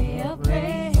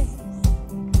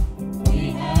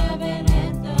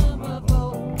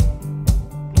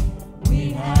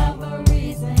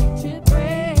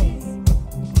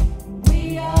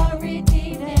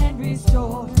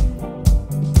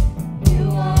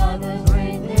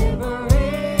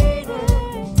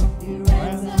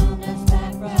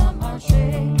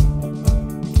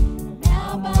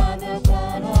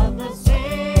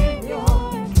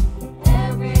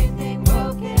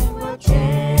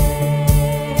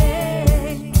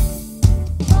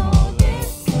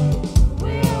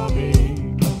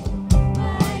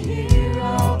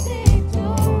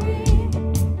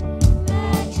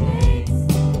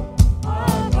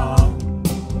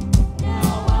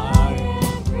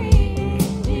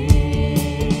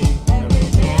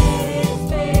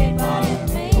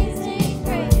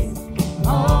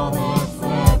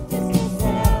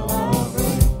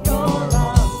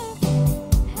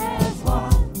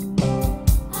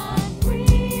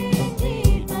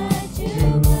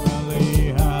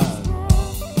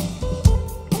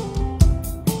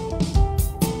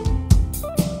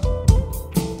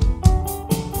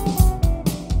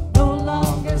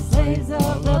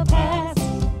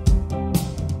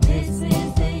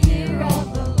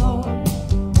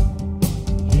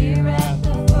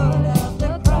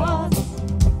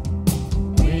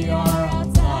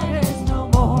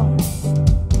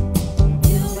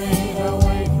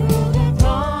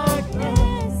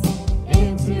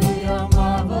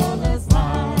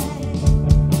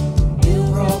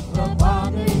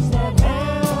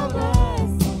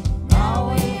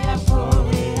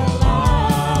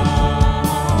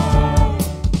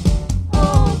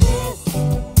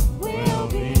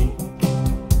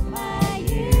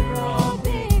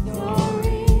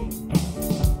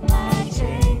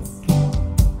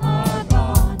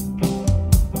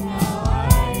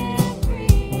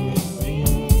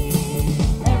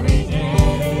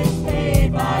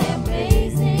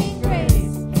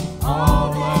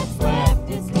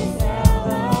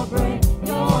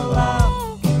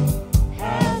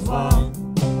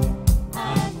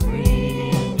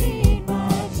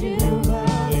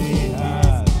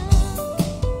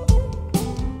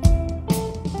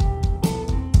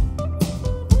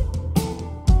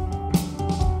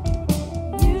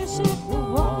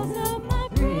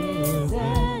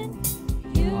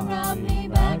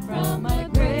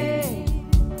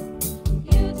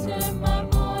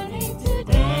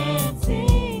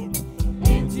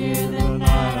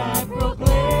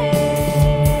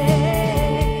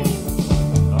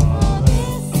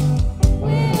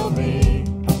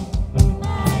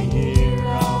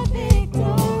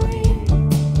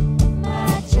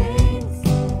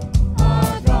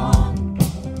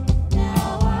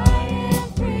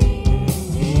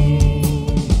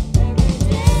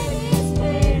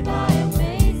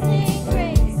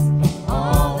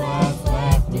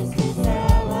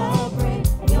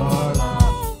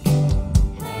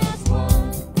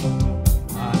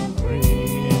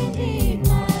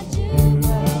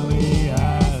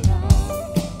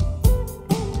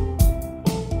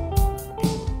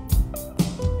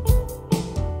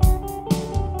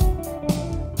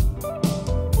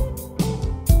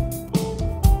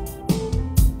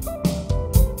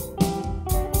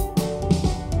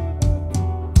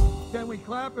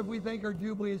think our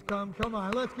Jubilee has come. Come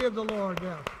on, let's give the Lord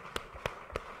this.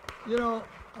 You know,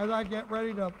 as I get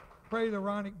ready to pray the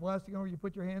Aaronic blessing over you,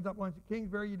 put your hands up once.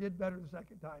 Kingsbury, you did better the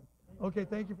second time. Okay,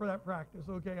 thank you for that practice.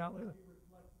 Okay, hallelujah.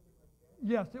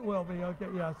 Yes, it will be. Okay,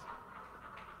 yes.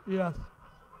 Yes.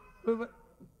 But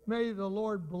may the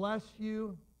Lord bless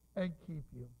you and keep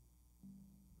you.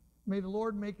 May the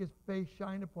Lord make his face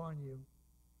shine upon you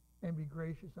and be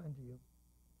gracious unto you.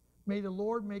 May the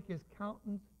Lord make his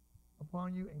countenance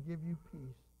upon you and give you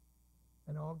peace.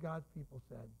 And all God's people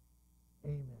said,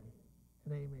 amen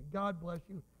and amen. God bless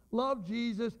you. Love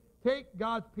Jesus. Take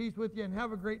God's peace with you and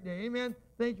have a great day. Amen.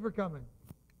 Thank you for coming.